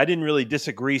 I didn't really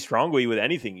disagree strongly with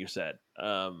anything you said.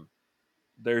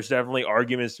 There's definitely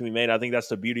arguments to be made. I think that's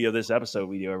the beauty of this episode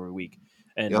we do every week,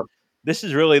 and yep. this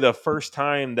is really the first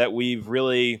time that we've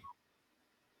really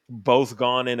both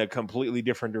gone in a completely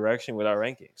different direction with our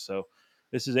rankings. So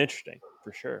this is interesting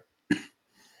for sure.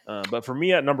 But for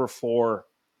me at number 4,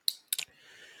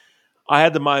 I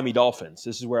had the Miami Dolphins.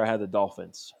 This is where I had the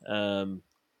Dolphins.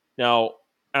 Now,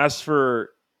 as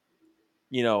for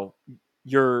you know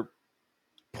your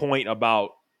point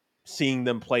about seeing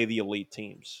them play the elite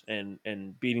teams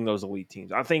and beating those elite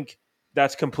teams, I think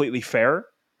that's completely fair.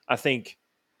 I think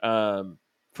um,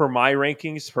 for my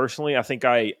rankings personally, I think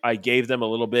I gave them a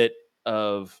little bit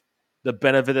of the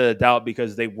benefit of the doubt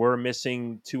because they were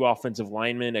missing 2 offensive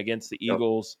linemen against the Yep.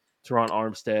 Eagles, Teron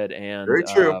Armstead and Very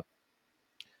true.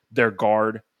 their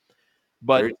guard.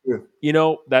 But Very true.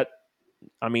 that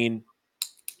I mean,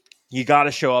 you got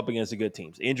to show up against the good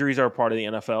teams. Injuries are part of the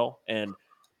NFL, and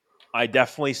I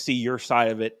definitely see your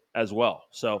side of it as well.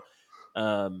 So,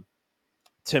 um,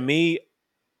 to me,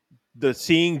 the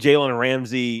seeing Jalen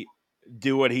Ramsey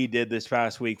do what he did this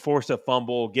past week, force a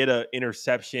fumble, get an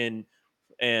interception,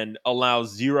 and allow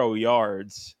 0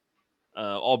 yards,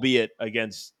 albeit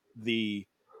against the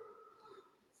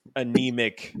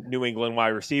anemic New England wide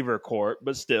receiver court,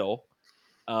 but still,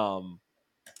 um,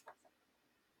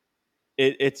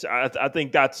 I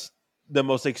think that's the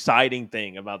most exciting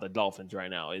thing about the Dolphins right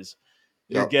now is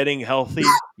you're Yep. getting healthy,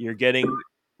 you're getting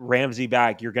Ramsey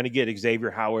back, you're going to get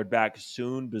Xavier Howard back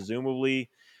soon, presumably.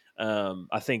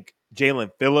 I think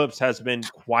Jalen Phillips has been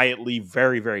quietly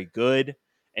very, very good,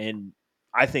 and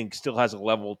I think still has a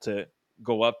level to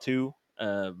go up to.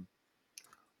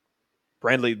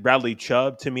 Bradley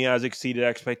Chubb to me has exceeded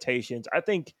expectations. I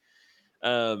think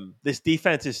this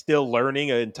defense is still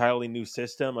learning an entirely new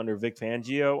system under Vic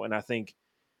Fangio, and I think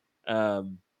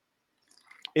um,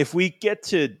 if we get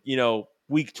to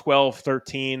week 12,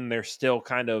 13, they're still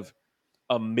kind of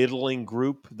a middling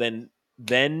group, then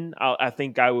I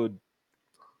think I would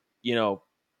you know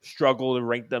struggle to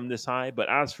rank them this high. But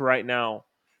as for right now,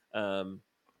 um,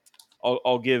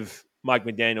 I'll give Mike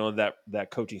McDaniel and that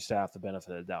coaching staff the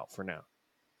benefit of the doubt for now.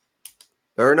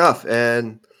 Fair enough.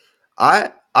 And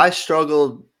I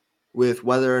struggled with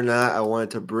whether or not I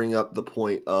wanted to bring up the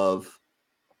point of,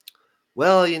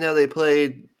 well, they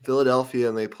played Philadelphia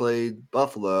and they played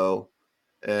Buffalo,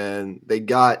 and they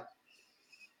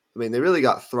really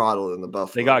got throttled in the They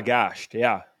Buffalo got game. gashed,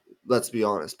 yeah. Let's be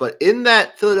honest. But in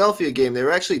that Philadelphia game, they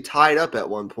were actually tied up at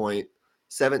one point,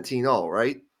 17-all,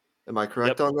 right? Am I Yep,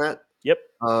 correct on that? yep.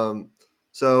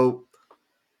 So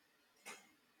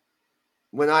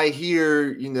when I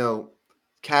hear,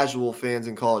 casual fans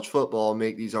in college football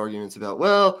make these arguments about,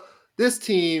 well, this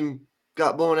team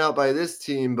got blown out by this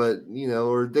team, but,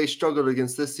 or they struggled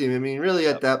against this team. I mean, really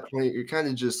at Yep. that point, you're kind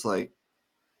of just like,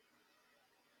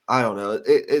 I don't know.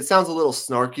 It sounds a little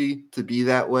snarky to be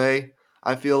that way,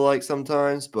 I feel like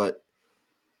sometimes, but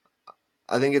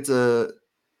I think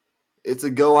it's a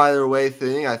go either way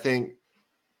thing. I think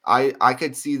I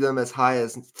could see them as high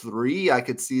as 3. I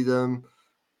could see them,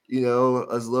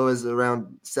 as low as around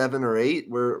 7 or 8.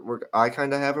 Where I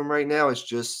kind of have them right now. It's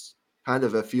just kind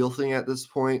of a feel thing at this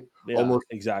point. Yeah, Almost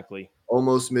exactly.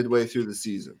 almost midway through the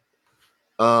season.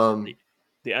 The, Um.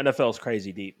 the NFL is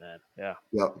crazy deep, man. Yeah.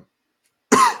 Yep.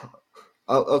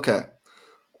 Oh, okay.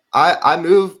 I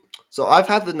move. So I've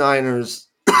had the Niners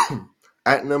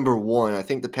at number 1. I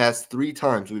think the past 3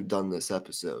 times we've done this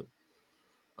episode.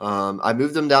 I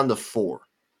moved them down to 4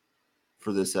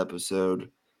 for this episode.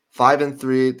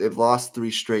 5-3. They've lost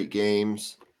 3 straight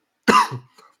games,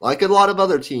 like a lot of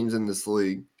other teams in this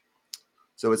league.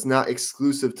 So it's not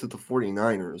exclusive to the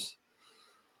 49ers.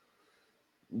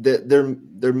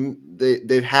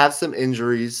 They have some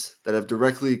injuries that have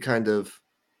directly kind of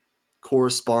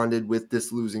corresponded with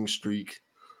this losing streak.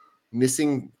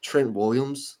 Missing Trent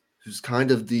Williams, who's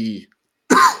kind of the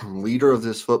leader of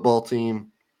this football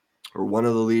team, or one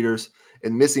of the leaders,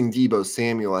 and missing Debo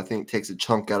Samuel, I think, takes a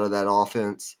chunk out of that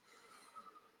offense.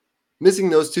 Missing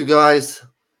those 2 guys,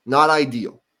 not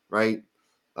ideal, right?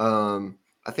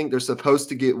 I think they're supposed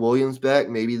to get Williams back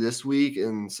maybe this week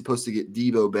and supposed to get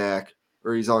Debo back,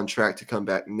 or he's on track to come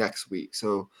back next week.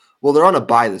 So, well, they're on a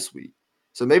bye this week.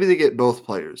 So maybe they get both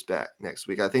players back next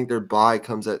week. I think their bye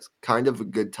comes at kind of a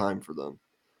good time for them.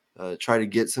 Try to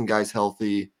get some guys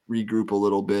healthy, regroup a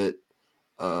little bit,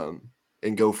 um,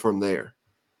 and go from there.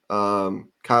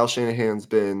 Kyle Shanahan's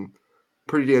been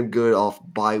pretty damn good off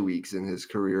bye weeks in his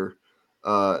career.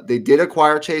 They did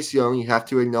acquire Chase Young. You have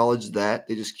to acknowledge that.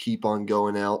 They just keep on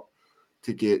going out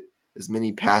to get as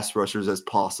many pass rushers as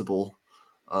possible.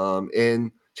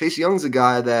 And Chase Young's a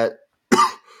guy that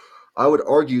I would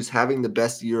argue is having the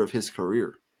best year of his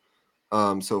career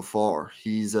so far.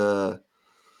 He's got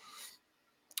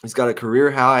a career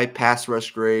high pass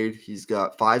rush grade. He's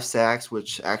got 5 sacks,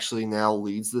 which actually now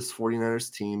leads this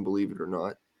 49ers team, believe it or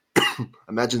not.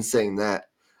 Imagine saying that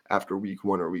after week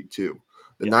 1 or week 2.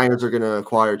 The Yeah. Niners are going to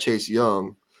acquire Chase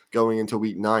Young going into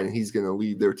week 9, and he's going to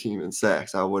lead their team in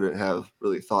sacks. I wouldn't have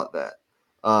really thought that.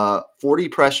 40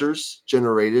 pressures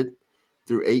generated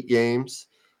through 8 games,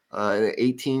 and an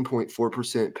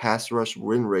 18.4% pass rush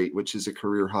win rate, which is a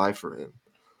career high for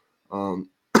him.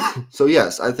 So,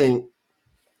 yes, I think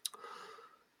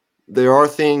there are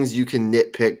things you can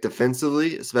nitpick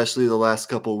defensively, especially the last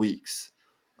couple weeks.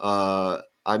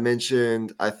 I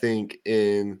mentioned, I think,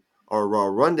 in our Raw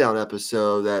Rundown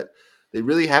episode that they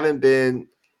really haven't been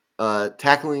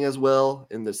tackling as well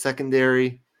in the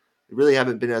secondary. They really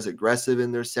haven't been as aggressive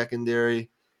in their secondary.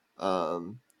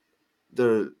 Um,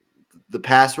 the the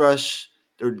pass rush,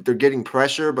 they're getting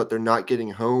pressure, but they're not getting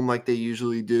home like they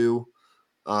usually do.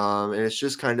 And it's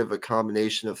just kind of a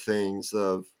combination of things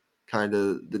of kind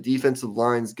of the defensive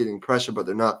lines getting pressure, but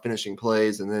they're not finishing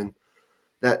plays. And then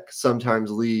that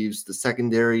sometimes leaves the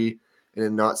secondary in a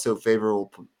not so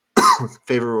favorable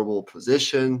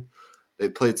position. They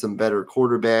played some better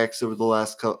quarterbacks over the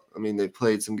last couple. I mean, they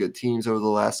played some good teams over the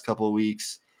last couple of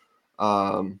weeks.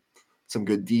 Um, some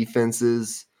good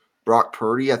defenses. Brock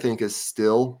Purdy, I think, is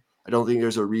still. I don't think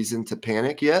there's a reason to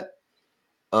panic yet.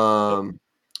 Yep.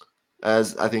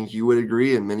 As I think you would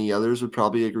agree, and many others would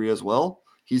probably agree as well.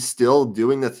 He's still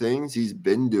doing the things he's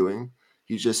been doing.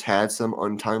 He's just had some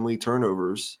untimely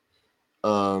turnovers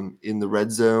in the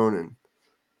red zone,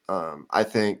 and I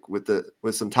think with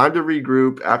some time to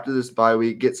regroup after this bye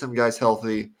week, get some guys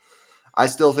healthy. I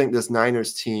still think this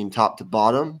Niners team, top to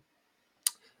bottom,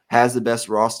 has the best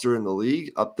roster in the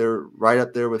league, up there, right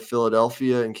up there with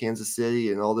Philadelphia and Kansas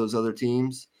City and all those other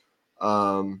teams.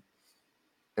 Um,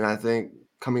 and I think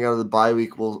coming out of the bye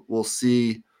week, we'll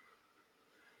see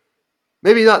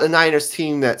maybe not the Niners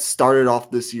team that started off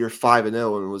this year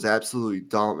 5-0 and was absolutely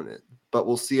dominant, but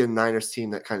we'll see a Niners team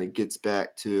that kind of gets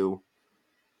back to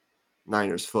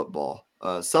Niners football.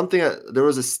 There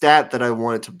was a stat that I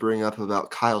wanted to bring up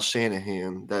about Kyle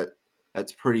Shanahan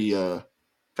that's pretty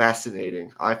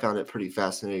fascinating. I found it pretty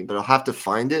fascinating, but I'll have to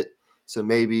find it. So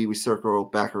maybe we circle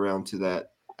back around to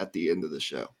that at the end of the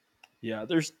show. Yeah,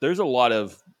 there's a lot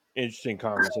of interesting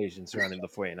conversations surrounding the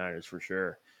 49ers for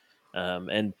sure.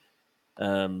 And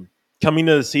coming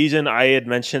to the season, I had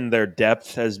mentioned their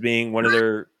depth as being one of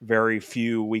their very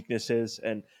few weaknesses.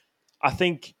 And I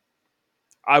think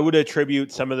I would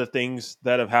attribute some of the things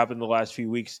that have happened the last few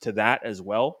weeks to that as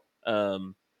well.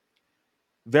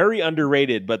 Very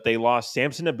underrated, but they lost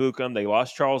Samson Abukum, they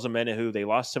lost Charles Amenahu, they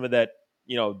lost some of that,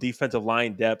 defensive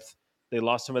line depth. They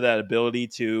lost some of that ability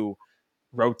to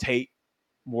rotate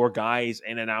more guys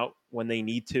in and out when they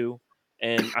need to.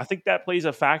 And I think that plays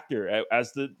a factor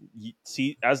as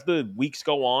the weeks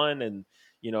go on, and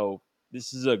you know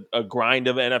this is a grind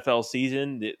of an NFL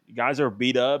season. The guys are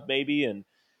beat up, maybe, and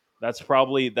that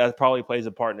probably plays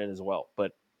a part in it as well.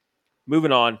 But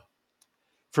moving on,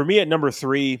 for me at number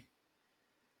 3,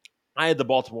 I had the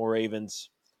Baltimore Ravens,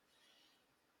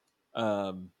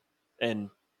 and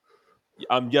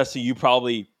I'm guessing you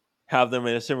probably have them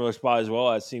in a similar spot as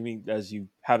well, as seeming as you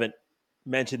haven't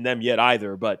mentioned them yet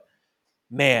either. But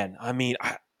man, I mean,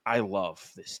 I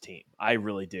love this team. I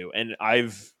really do. And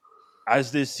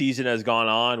as this season has gone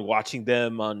on, watching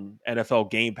them on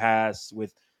NFL Game Pass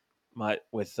with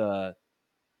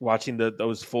watching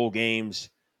those full games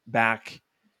back,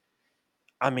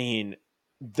 I mean,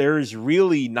 there's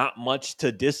really not much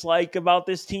to dislike about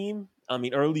this team. I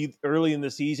mean, early in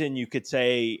the season, you could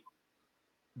say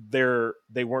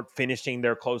they weren't finishing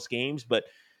their close games, but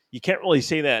you can't really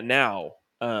say that now.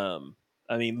 I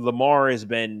mean, Lamar has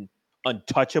been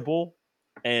untouchable,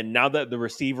 and now that the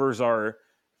receivers are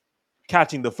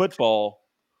catching the football,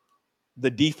 the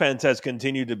defense has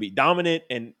continued to be dominant,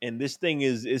 and this thing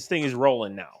is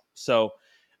rolling now. So,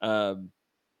 um,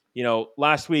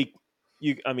 last week,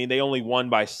 I mean, they only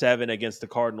won by 7 against the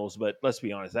Cardinals, but let's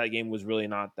be honest, that game was really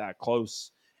not that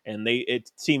close, and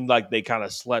it seemed like they kind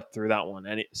of slept through that one,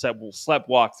 and slept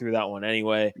walk through that one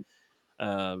anyway.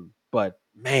 But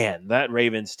man, that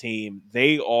Ravens team,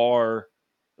 they are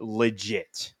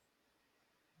legit.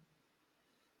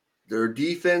 Their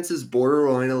defense is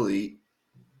borderline elite,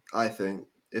 I think.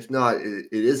 If not, it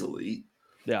is elite.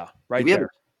 Yeah, Do right we have a, there.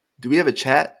 do we have a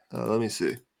chat? Let me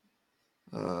see.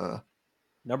 Uh,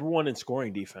 Number one in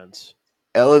scoring defense.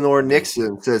 Eleanor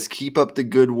Nixon says, "Keep up the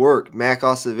good work." Mac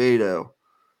Acevedo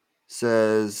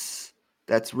says,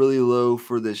 "That's really low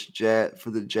for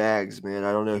for the Jags, man.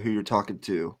 I don't know who you're talking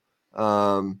to."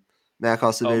 Mac Oh,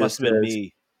 it Acevedo must have been says,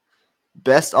 me.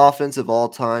 "Best offense of all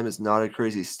time is not a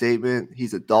crazy statement."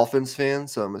 He's a Dolphins fan,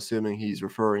 so I'm assuming he's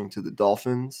referring to the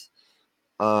Dolphins.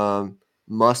 Um,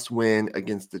 Must win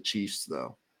against the Chiefs,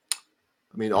 though.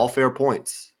 I mean, all fair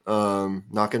points.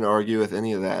 Not going to argue with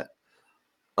any of that.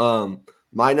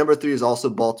 My number 3 is also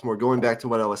Baltimore. Going back to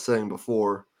what I was saying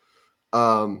before,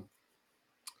 um,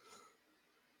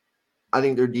 I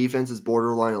think their defense is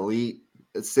borderline elite.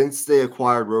 Since they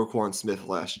acquired Roquan Smith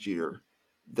last year,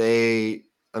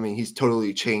 he's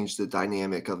totally changed the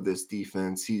dynamic of this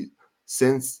defense.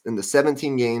 Since in the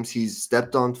 17 games, he's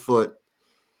stepped on foot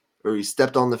or he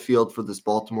stepped on the field for this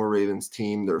Baltimore Ravens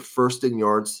team. They're first in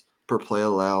yards per play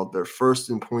allowed, they're first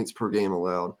in points per game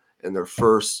allowed, and they're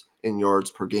first in yards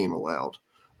per game allowed.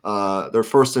 They're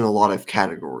first in a lot of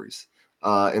categories.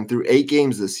 And through 8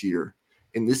 games this year,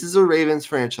 and this is a Ravens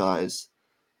franchise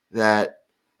that,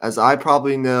 as I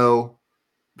probably know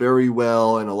very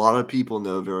well, and a lot of people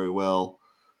know very well,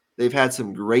 they've had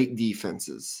some great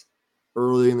defenses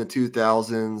early in the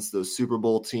 2000s, those Super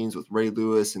Bowl teams with Ray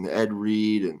Lewis and Ed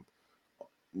Reed. And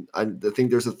I think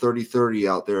there's a 30-30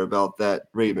 out there about that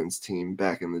Ravens team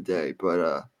back in the day.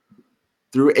 But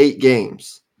through 8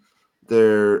 games,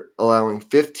 they're allowing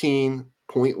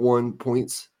 15.1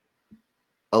 points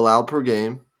allowed per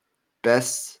game,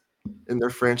 best in their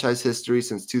franchise history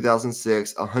since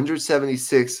 2006,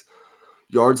 176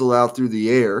 yards allowed through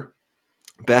the air,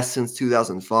 best since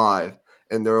 2005,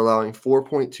 and they're allowing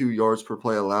 4.2 yards per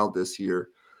play allowed this year.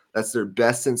 That's their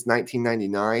best since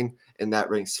 1999, and that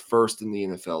ranks first in the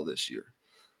NFL this year.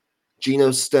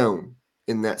 Geno Stone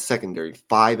in that secondary,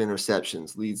 5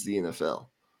 interceptions, leads the NFL.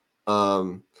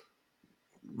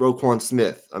 Roquan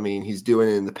Smith, I mean, he's doing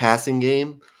it in the passing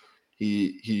game.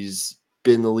 He's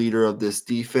been the leader of this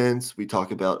defense. We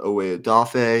talk about Owe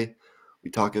Adafe. We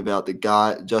talk about the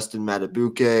guy, Justin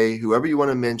Matabuke, whoever you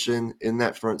want to mention in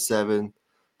that front 7.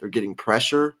 They're getting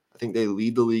pressure. I think they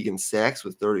lead the league in sacks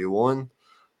with 31.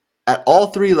 At all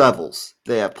 3 levels,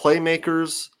 they have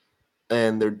playmakers,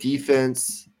 and their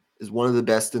defense is one of the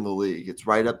best in the league. It's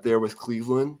right up there with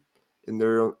Cleveland in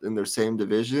their same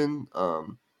division.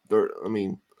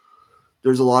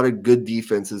 There's a lot of good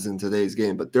defenses in today's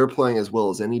game, but they're playing as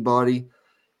well as anybody,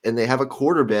 and they have a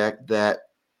quarterback that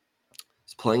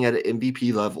is playing at an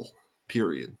MVP level.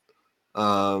 Period.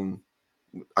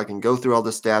 I can go through all the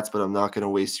stats, but I'm not going to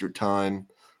waste your time.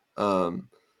 Um,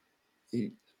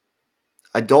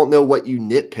 I don't know what you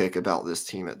nitpick about this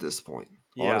team at this point,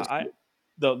 Yeah, honestly.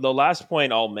 the last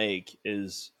point I'll make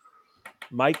is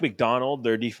Mike McDonald,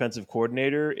 their defensive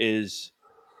coordinator, is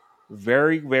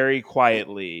very, very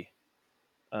quietly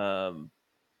um,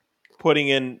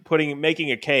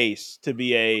 making a case to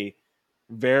be a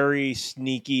very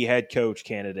sneaky head coach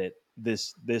candidate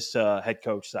this head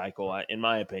coach cycle, in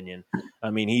my opinion. I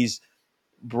mean, he's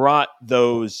brought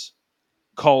those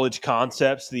college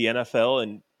concepts to the NFL,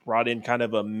 and brought in kind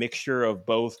of a mixture of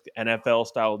both NFL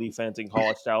style defense and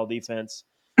college style defense.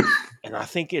 And I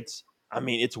think it's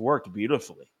worked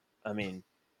beautifully. I mean,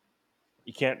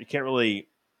 you can't really,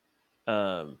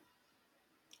 um,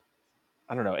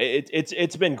 I don't know.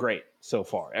 It's been great so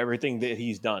far. Everything that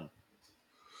he's done.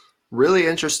 Really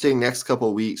interesting next couple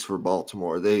of weeks for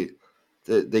Baltimore. They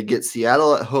get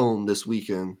Seattle at home this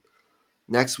weekend.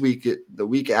 Next week, the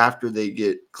week after, they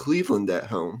get Cleveland at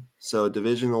home, so a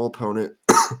divisional opponent,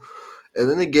 and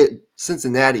then they get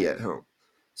Cincinnati at home.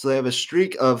 So they have a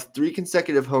streak of 3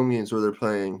 consecutive home games where they're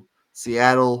playing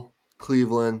Seattle,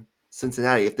 Cleveland,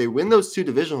 Cincinnati. If they win those 2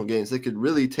 divisional games, they could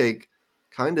really take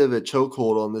kind of a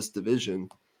chokehold on this division.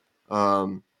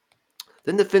 Um,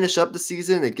 then to finish up the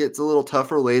season, it gets a little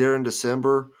tougher later in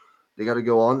December. They got to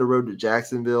go on the road to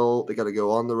Jacksonville. They got to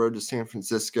go on the road to San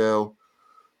Francisco.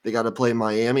 They got to play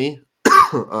Miami,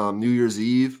 New Year's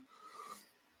Eve,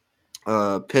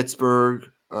 Pittsburgh.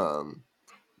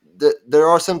 There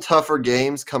are some tougher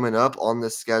games coming up on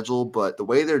this schedule, but the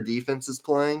way their defense is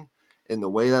playing and the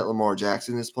way that Lamar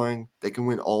Jackson is playing, they can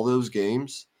win all those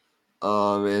games.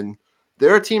 And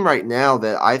they're a team right now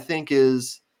that I think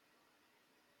is,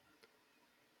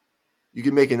 you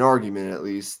can make an argument at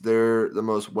least, they're the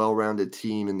most well-rounded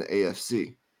team in the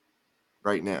AFC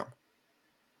right now.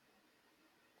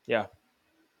 Yeah,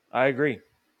 I agree.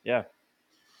 Yeah.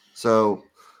 So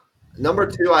number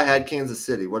 2, I had Kansas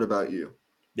City. What about you?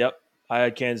 Yep. I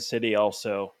had Kansas City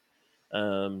also.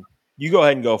 You go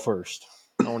ahead and go first.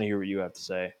 I want to hear what you have to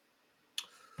say.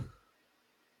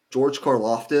 George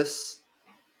Karlaftis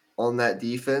on that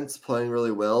defense playing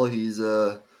really well. He's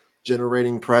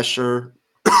generating pressure.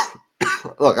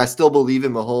 Look, I still believe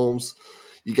in Mahomes.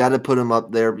 You got to put him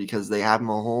up there because they have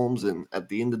Mahomes, and at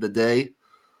the end of the day,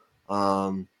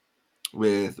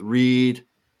 with Reed,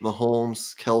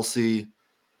 Mahomes, Kelsey,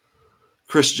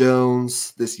 Chris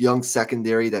Jones, this young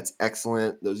secondary that's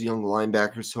excellent, those young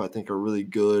linebackers who I think are really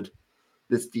good,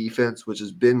 this defense, which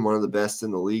has been one of the best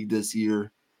in the league this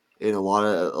year in a lot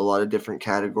of different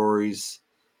categories.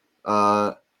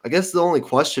 I guess the only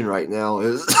question right now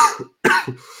is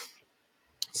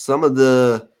some of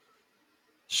the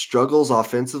struggles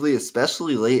offensively,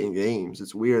 especially late in games.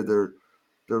 It's weird.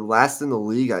 They're last in the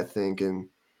league, I think, in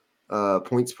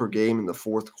points per game in the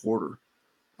fourth quarter,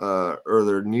 or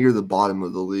they're near the bottom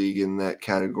of the league in that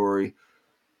category.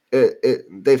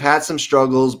 They've had some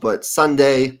struggles, but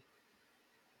Sunday,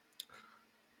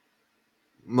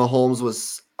 Mahomes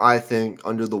was, I think,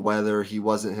 under the weather. He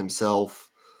wasn't himself.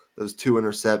 Those 2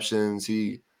 interceptions.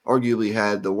 He arguably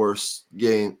had the worst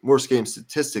game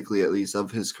statistically, at least,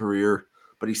 of his career.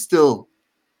 But he still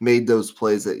made those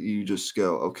plays that you just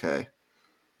go, okay.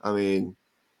 I mean,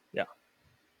 Yeah.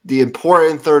 the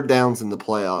important third downs in the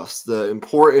playoffs, the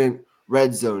important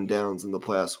red zone downs in the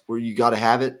playoffs, where you got to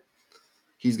have it.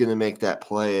 He's going to make that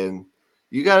play, and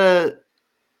you gotta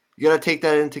take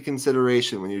that into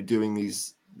consideration when you're doing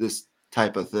this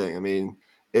type of thing. I mean,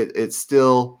 it's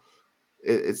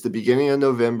the beginning of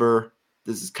November.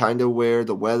 This is kind of where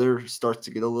the weather starts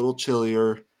to get a little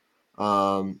chillier.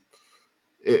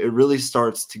 It really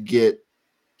starts to get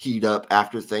heat up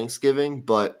after Thanksgiving.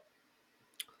 But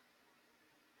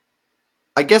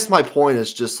I guess my point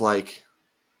is just like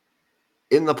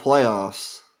in the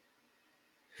playoffs,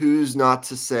 who's not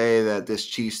to say that this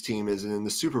Chiefs team isn't in the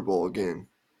Super Bowl again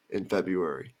in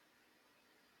February?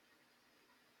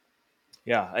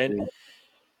 Yeah, and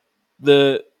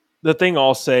the the thing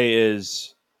I'll say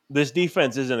is this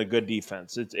defense isn't a good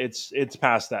defense. It's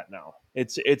past that now.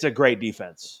 It's a great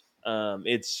defense.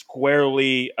 It's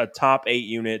squarely a top 8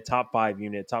 unit, top 5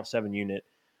 unit, top 7 unit,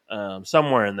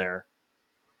 somewhere in there.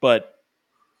 But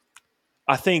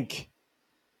I think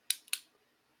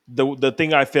the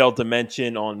thing I failed to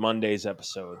mention on Monday's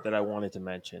episode that I wanted to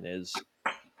mention is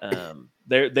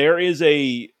there is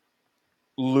a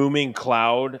looming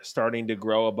cloud starting to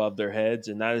grow above their heads,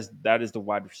 and that is the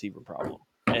wide receiver problem.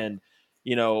 And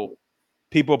you know,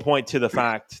 people point to the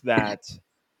fact that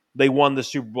they won the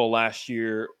Super Bowl last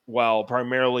year while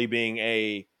primarily being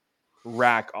a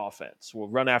rack offense, will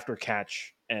run after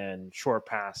catch and short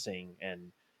passing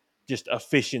and just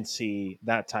efficiency,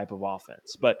 that type of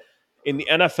offense. But in the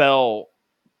NFL,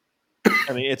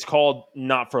 I mean, it's called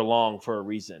not for long for a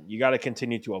reason. You got to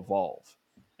continue to evolve.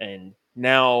 And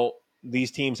now these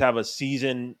teams have a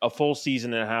full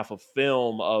season and a half of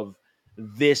film of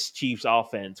this Chiefs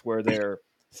offense where they're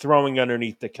throwing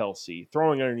underneath the Kelsey,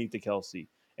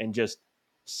 and just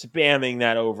spamming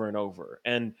that over and over.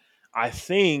 And I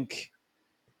think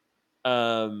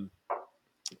um,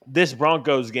 this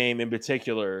Broncos game in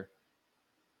particular,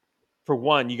 for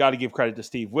one, you got to give credit to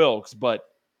Steve Wilkes, but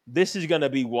this is going to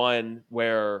be one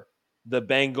where the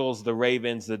Bengals, the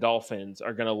Ravens, the Dolphins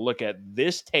are going to look at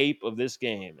this tape of this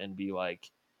game and be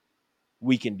like,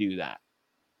 we can do that.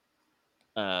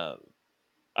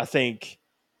 I think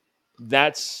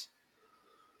that's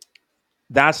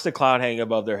the cloud hanging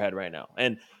above their head right now.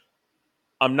 And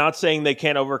I'm not saying they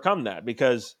can't overcome that,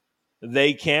 because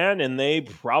they can and they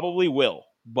probably will,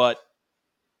 but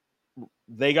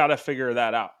they got to figure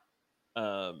that out.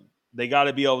 They got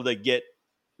to be able to get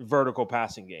vertical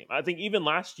passing game. I think even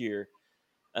last year,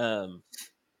 um,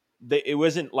 it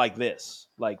wasn't like this.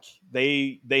 Like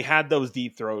they had those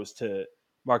deep throws to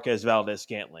Marquez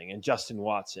Valdez-Scantling and Justin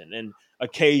Watson and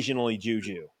occasionally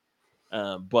Juju,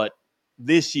 but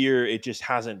this year it just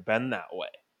hasn't been that way.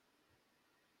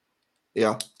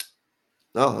 Yeah.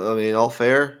 No, I mean, all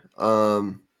fair.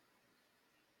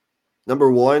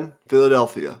 Number one,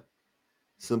 Philadelphia.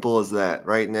 Simple as that.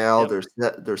 Right now, Yep.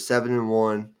 they're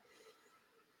 7-1.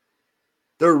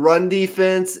 Their run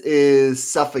defense is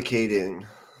suffocating.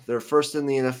 They're first in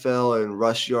the NFL in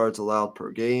rush yards allowed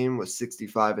per game with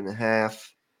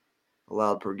 65.5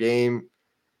 allowed per game.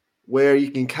 Where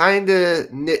you can kind of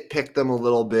nitpick them a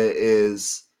little bit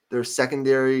is their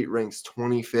secondary ranks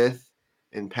 25th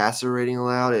in passer rating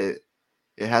allowed. It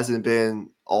hasn't been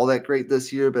all that great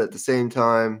this year, but at the same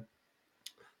time,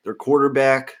 their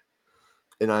quarterback,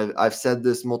 and I've said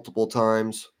this multiple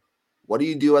times, what do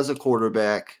you do as a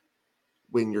quarterback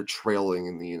when you're trailing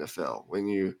in the NFL? When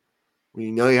you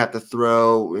know you have to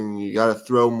throw, when you got to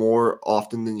throw more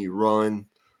often than you run.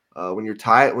 When you're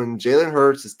tied, when Jalen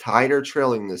Hurts is tied or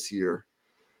trailing this year,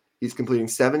 he's completing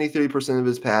 73% of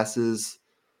his passes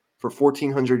for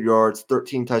 1,400 yards,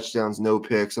 13 touchdowns, no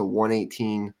picks, a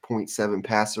 118.7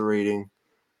 passer rating.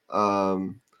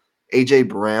 A.J.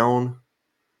 Brown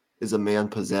is a man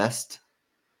possessed.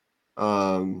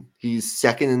 He's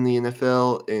second in the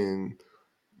NFL in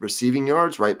receiving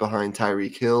yards, right behind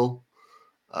Tyreek Hill.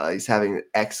 He's having an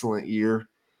excellent year.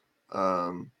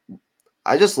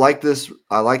 I just like this.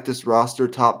 I like this roster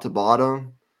top to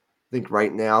bottom. I think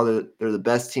right now they're the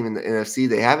best team in the NFC.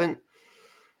 They haven't.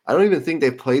 I don't even think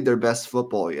they've played their best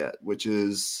football yet, which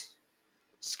is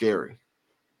scary.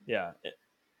 Yeah.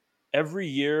 Every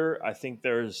year, I think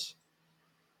there's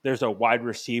a wide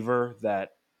receiver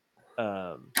that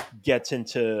gets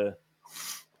into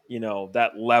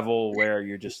that level where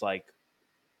you're just like,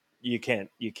 you can't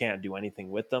do anything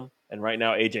with them. And right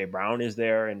now AJ Brown is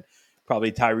there, and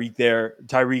probably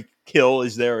Tyreek Hill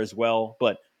is there as well.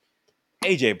 But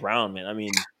AJ Brown, man, I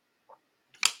mean,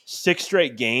 6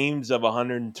 straight games of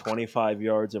 125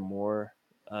 yards or more,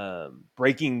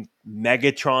 breaking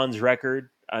Megatron's record.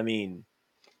 I mean,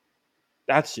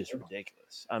 that's just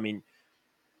ridiculous. I mean,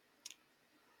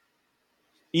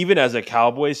 even as a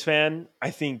Cowboys fan,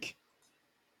 I think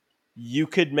you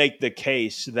could make the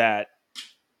case that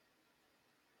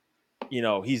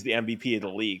he's the MVP of the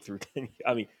league through 10.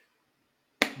 I mean,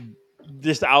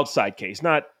 just the outside case.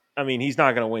 Not, I mean, he's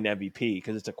not going to win MVP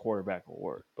because it's a quarterback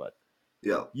award, but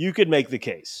Yeah. you could make the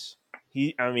case.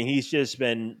 He's just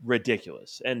been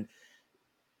ridiculous. And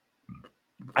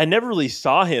I never really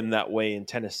saw him that way in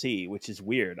Tennessee, which is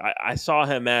weird. I saw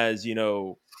him as,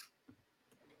 kind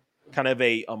of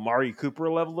a Amari Cooper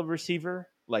level of receiver,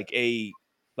 like a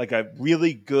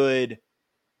really good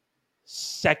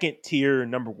second tier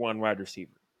number one wide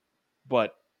receiver.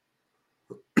 But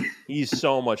he's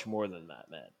so much more than that,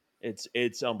 man.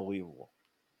 It's unbelievable.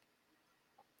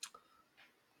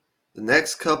 The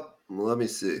next let me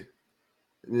see.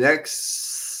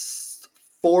 Next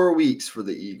 4 weeks for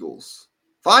the Eagles.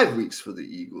 5 weeks for the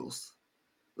Eagles.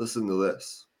 Listen to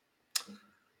this.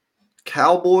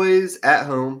 Cowboys at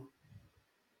home.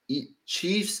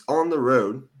 Chiefs on the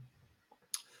road.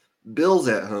 Bills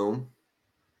at home.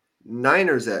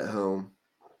 Niners at home.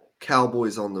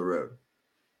 Cowboys on the road.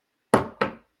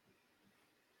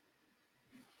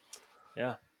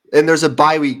 Yeah. And there's a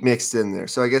bye week mixed in there.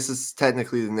 So I guess it's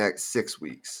technically the next 6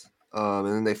 weeks. And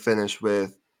then they finish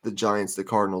with the Giants, the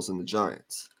Cardinals, and the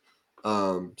Giants.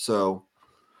 So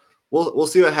we'll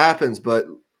see what happens. But,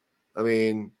 I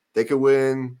mean, they could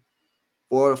win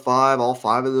 4 to 5, all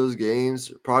 5 of those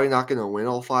games. Probably not going to win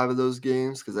all 5 of those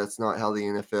games because that's not how the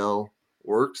NFL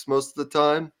works most of the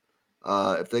time.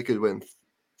 If they could win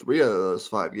 3 out of those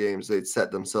 5 games, they'd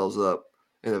set themselves up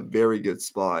in a very good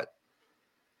spot.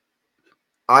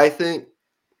 I think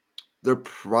they're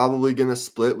probably going to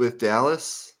split with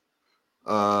Dallas.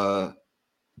 I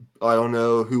don't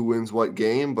know who wins what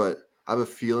game, but I have a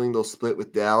feeling they'll split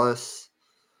with Dallas.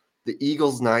 The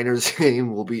Eagles-Niners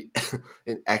game will be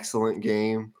an excellent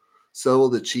game. So will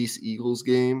the Chiefs-Eagles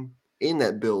game and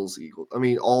that Bills-Eagles. I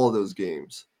mean, all of those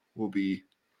games will be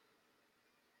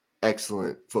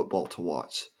excellent football to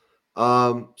watch.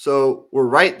 So we're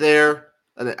right there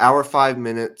at an hour 5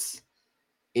 minutes.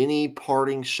 Any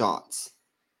parting shots?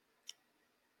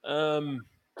 Um,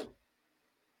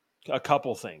 a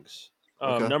couple things.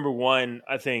 Okay. Number one,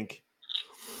 I think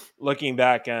looking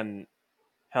back on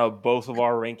how both of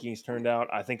our rankings turned out,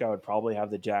 I think I would probably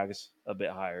have the Jags a bit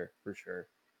higher for sure.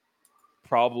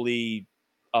 Probably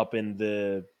up in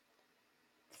the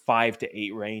 5 to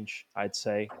 8 range, I'd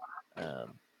say.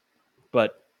 Um,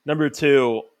 but number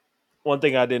two, one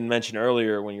thing I didn't mention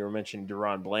earlier when you were mentioning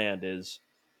Duron Bland is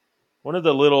one of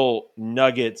the little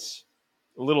nuggets,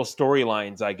 little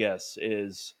storylines, I guess,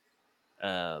 is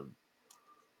um,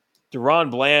 Duron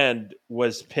Bland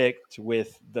was picked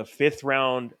with the 5th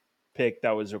round pick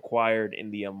that was required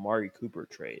in the Amari Cooper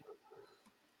trade,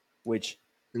 which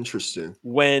Interesting.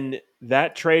 when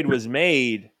that trade was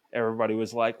made, everybody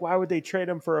was like, why would they trade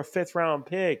him for a 5th round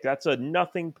pick? That's a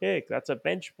nothing pick. That's a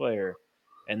bench player.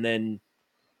 And then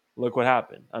look what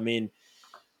happened. I mean,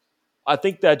 I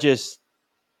think that just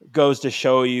goes to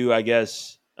show you, I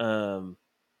guess,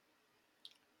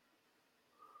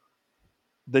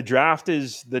 the draft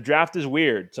is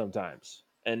weird sometimes.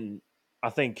 And I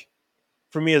think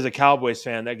for me as a Cowboys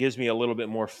fan, that gives me a little bit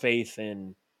more faith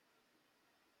in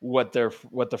what the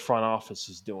front office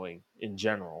is doing in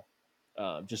general,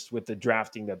 just with the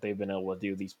drafting that they've been able to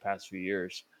do these past few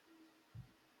years.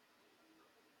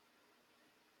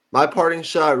 My parting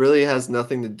shot really has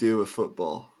nothing to do with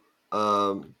football.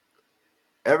 Um,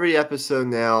 every episode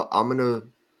now,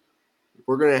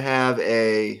 we're gonna have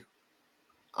a.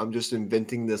 I'm just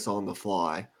inventing this on the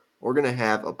fly. We're gonna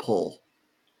have a poll,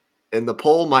 and the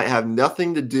poll might have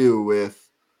nothing to do with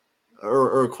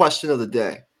or a question of the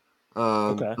day.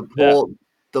 Okay. The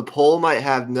Yeah. poll might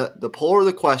have the poll or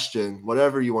the question,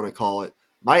 whatever you want to call it,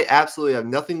 might absolutely have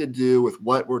nothing to do with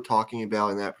what we're talking about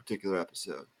in that particular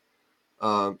episode.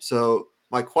 So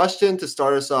my question to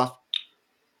start us off,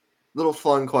 little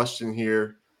fun question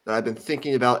here that I've been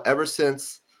thinking about ever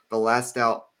since the last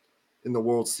out in the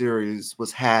World Series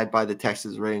was had by the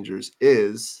Texas Rangers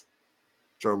is,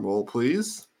 drum roll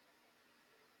please,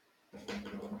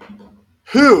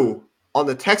 who on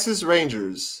the Texas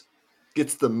Rangers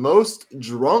gets the most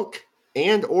drunk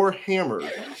and or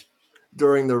hammered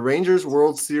during the Rangers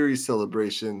World Series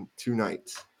celebration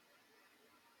tonight?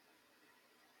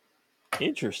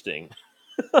 Interesting.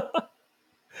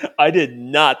 I did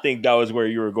not think that was where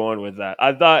you were going with that.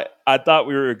 I thought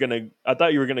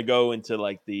you were gonna go into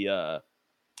like the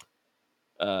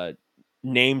uh,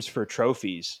 names for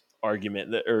trophies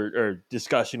argument or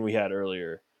discussion we had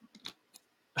earlier.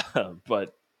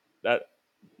 But that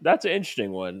that's an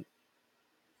interesting one.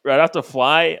 Right off the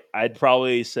fly, I'd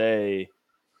probably say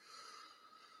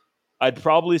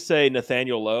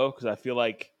Nathaniel Lowe because I feel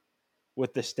like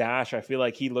with the stash, I feel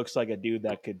like he looks like a dude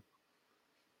that could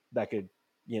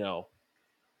you know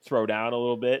throw down a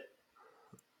little bit.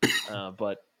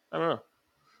 But I don't know.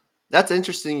 That's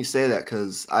interesting you say that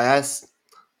because I asked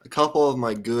a couple of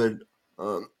my good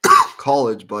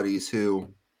college buddies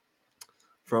who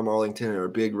from Arlington are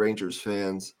big Rangers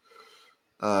fans.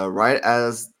 Right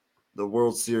as the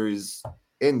World Series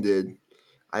ended,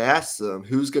 I asked them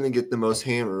who's going to get the most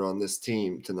hammer on this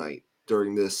team tonight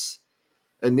during this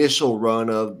initial run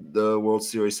of the World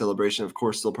Series celebration. Of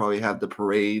course, they'll probably have the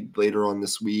parade later on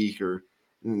this week or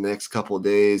in the next couple of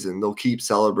days, and they'll keep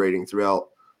celebrating throughout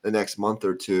the next month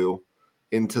or two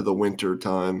into the winter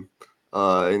time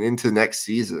and into next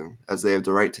season as they have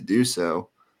the right to do so.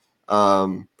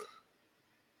 Um,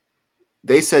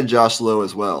 they said Josh Lowe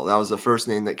as well. That was the first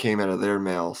name that came out of their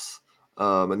mouths.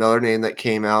 Another name that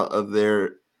came out of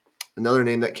another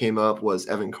name that came up was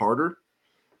Evan Carter.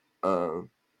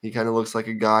 He kind of looks like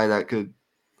a guy that could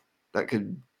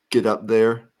get up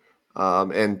there.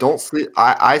 And don't sleep.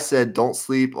 I said don't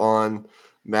sleep on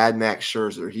Mad Max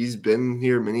Scherzer. He's been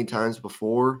here many times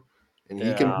before, and Yeah,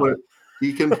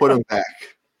 he can put him back.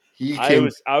 He I can.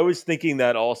 was I was thinking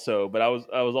that also, but I was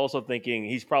also thinking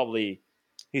he's probably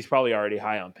already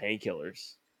high on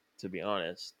painkillers, to be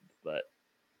honest. But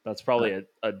that's probably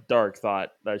a dark thought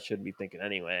that I shouldn't be thinking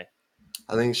anyway.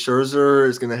 I think Scherzer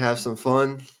is going to have some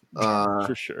fun.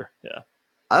 For sure. Yeah.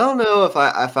 I don't know if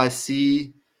I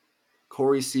see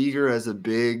Corey Seager as a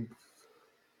big.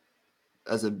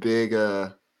 I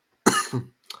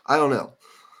don't know.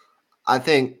 I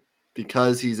think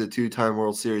because he's a two-time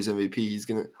World Series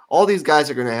MVP, all these guys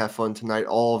are gonna have fun tonight.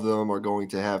 All of them are going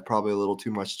to have probably a little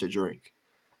too much to drink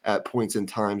at points in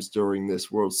times during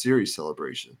this World Series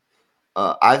celebration.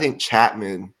 I think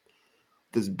Chapman,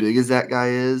 as big as that guy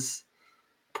is,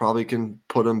 probably can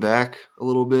put him back a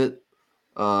little bit.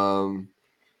 Um,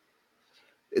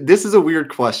 This is a weird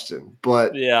question,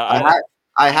 but Yeah,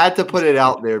 I had to put it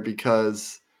out there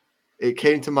because it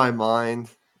came to my mind.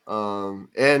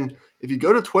 And if you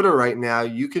go to Twitter right now,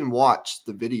 you can watch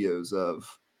the videos of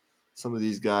some of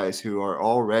these guys who are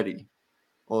already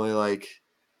only like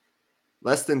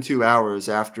less than 2 hours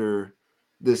after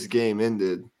this game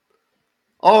ended,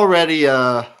 already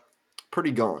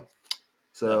pretty gone. yeah.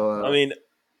 So I mean,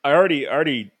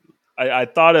 I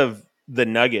thought of the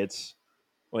Nuggets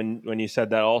when you said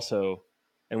that also,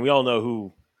 and we all know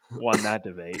who won that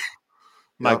debate.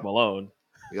 Mike yep, Malone.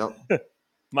 yep,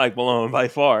 Mike Malone by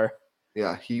far.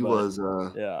 yeah, he But was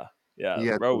yeah, yeah, he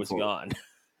had bro some was fun. gone.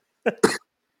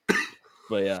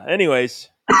 But yeah. Anyways,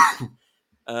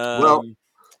 Well, um,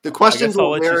 the I questions guess I'll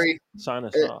will let you vary. sign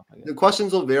us eh, off. I guess. The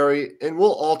questions will vary, and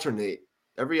we'll alternate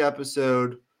every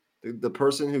episode. The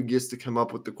person who gets to come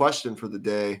up with the question for the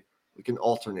day, we can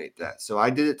alternate that. So I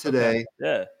did it Okay. today.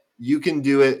 Yeah. You can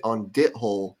do it on Dit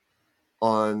Hole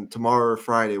on tomorrow or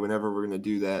Friday, whenever we're going to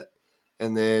do that.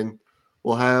 And then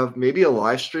we'll have maybe a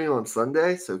live stream on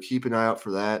Sunday. So keep an eye out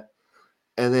for that.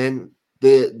 And then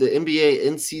the NBA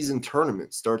in season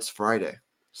tournament starts Friday.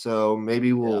 So maybe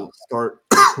Yeah. we'll start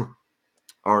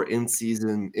our in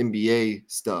season NBA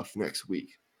stuff next week.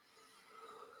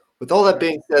 With all All that right.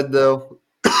 being said, though,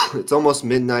 it's almost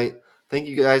midnight. Thank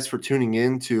you guys for tuning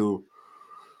in to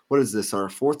what is this, our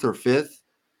fourth or fifth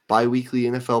bi-weekly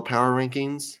NFL Power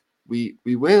Rankings. We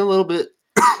went a little bit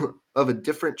of a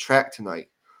different track tonight,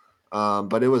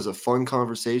 but it was a fun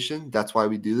conversation. That's why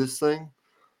we do this thing.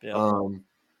 Yep. Um,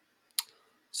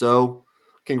 so,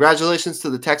 congratulations to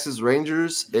the Texas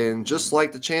Rangers, and just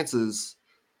like the chances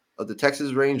of the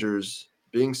Texas Rangers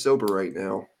being sober right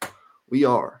now, we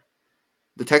are.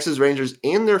 The Texas Rangers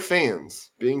and their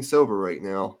fans being sober right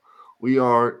now, we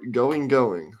are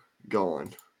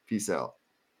gone. Peace out.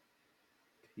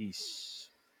 Peace.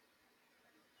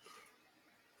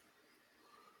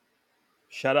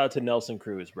 Shout out to Nelson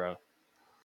Cruz, bro.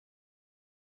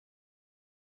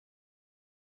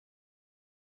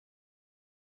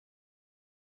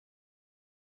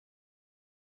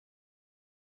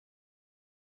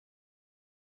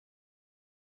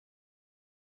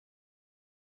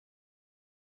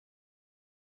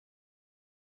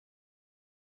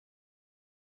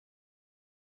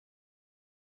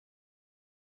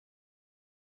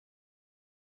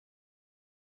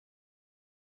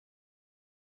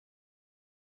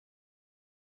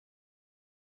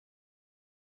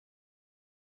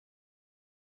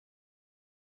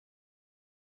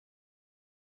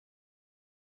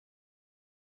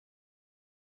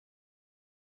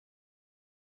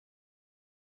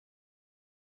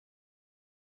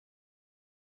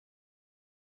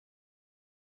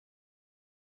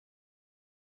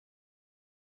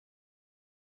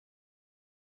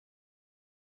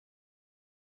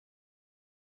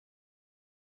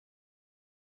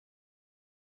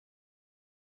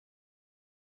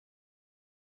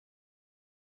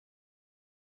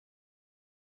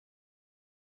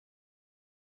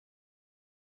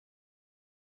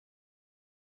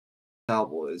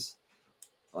 Cowboys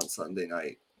on Sunday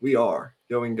night. We are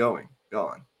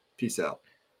gone. Peace out.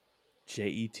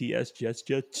 Jets, Jets,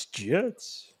 Jets,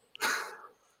 Jets.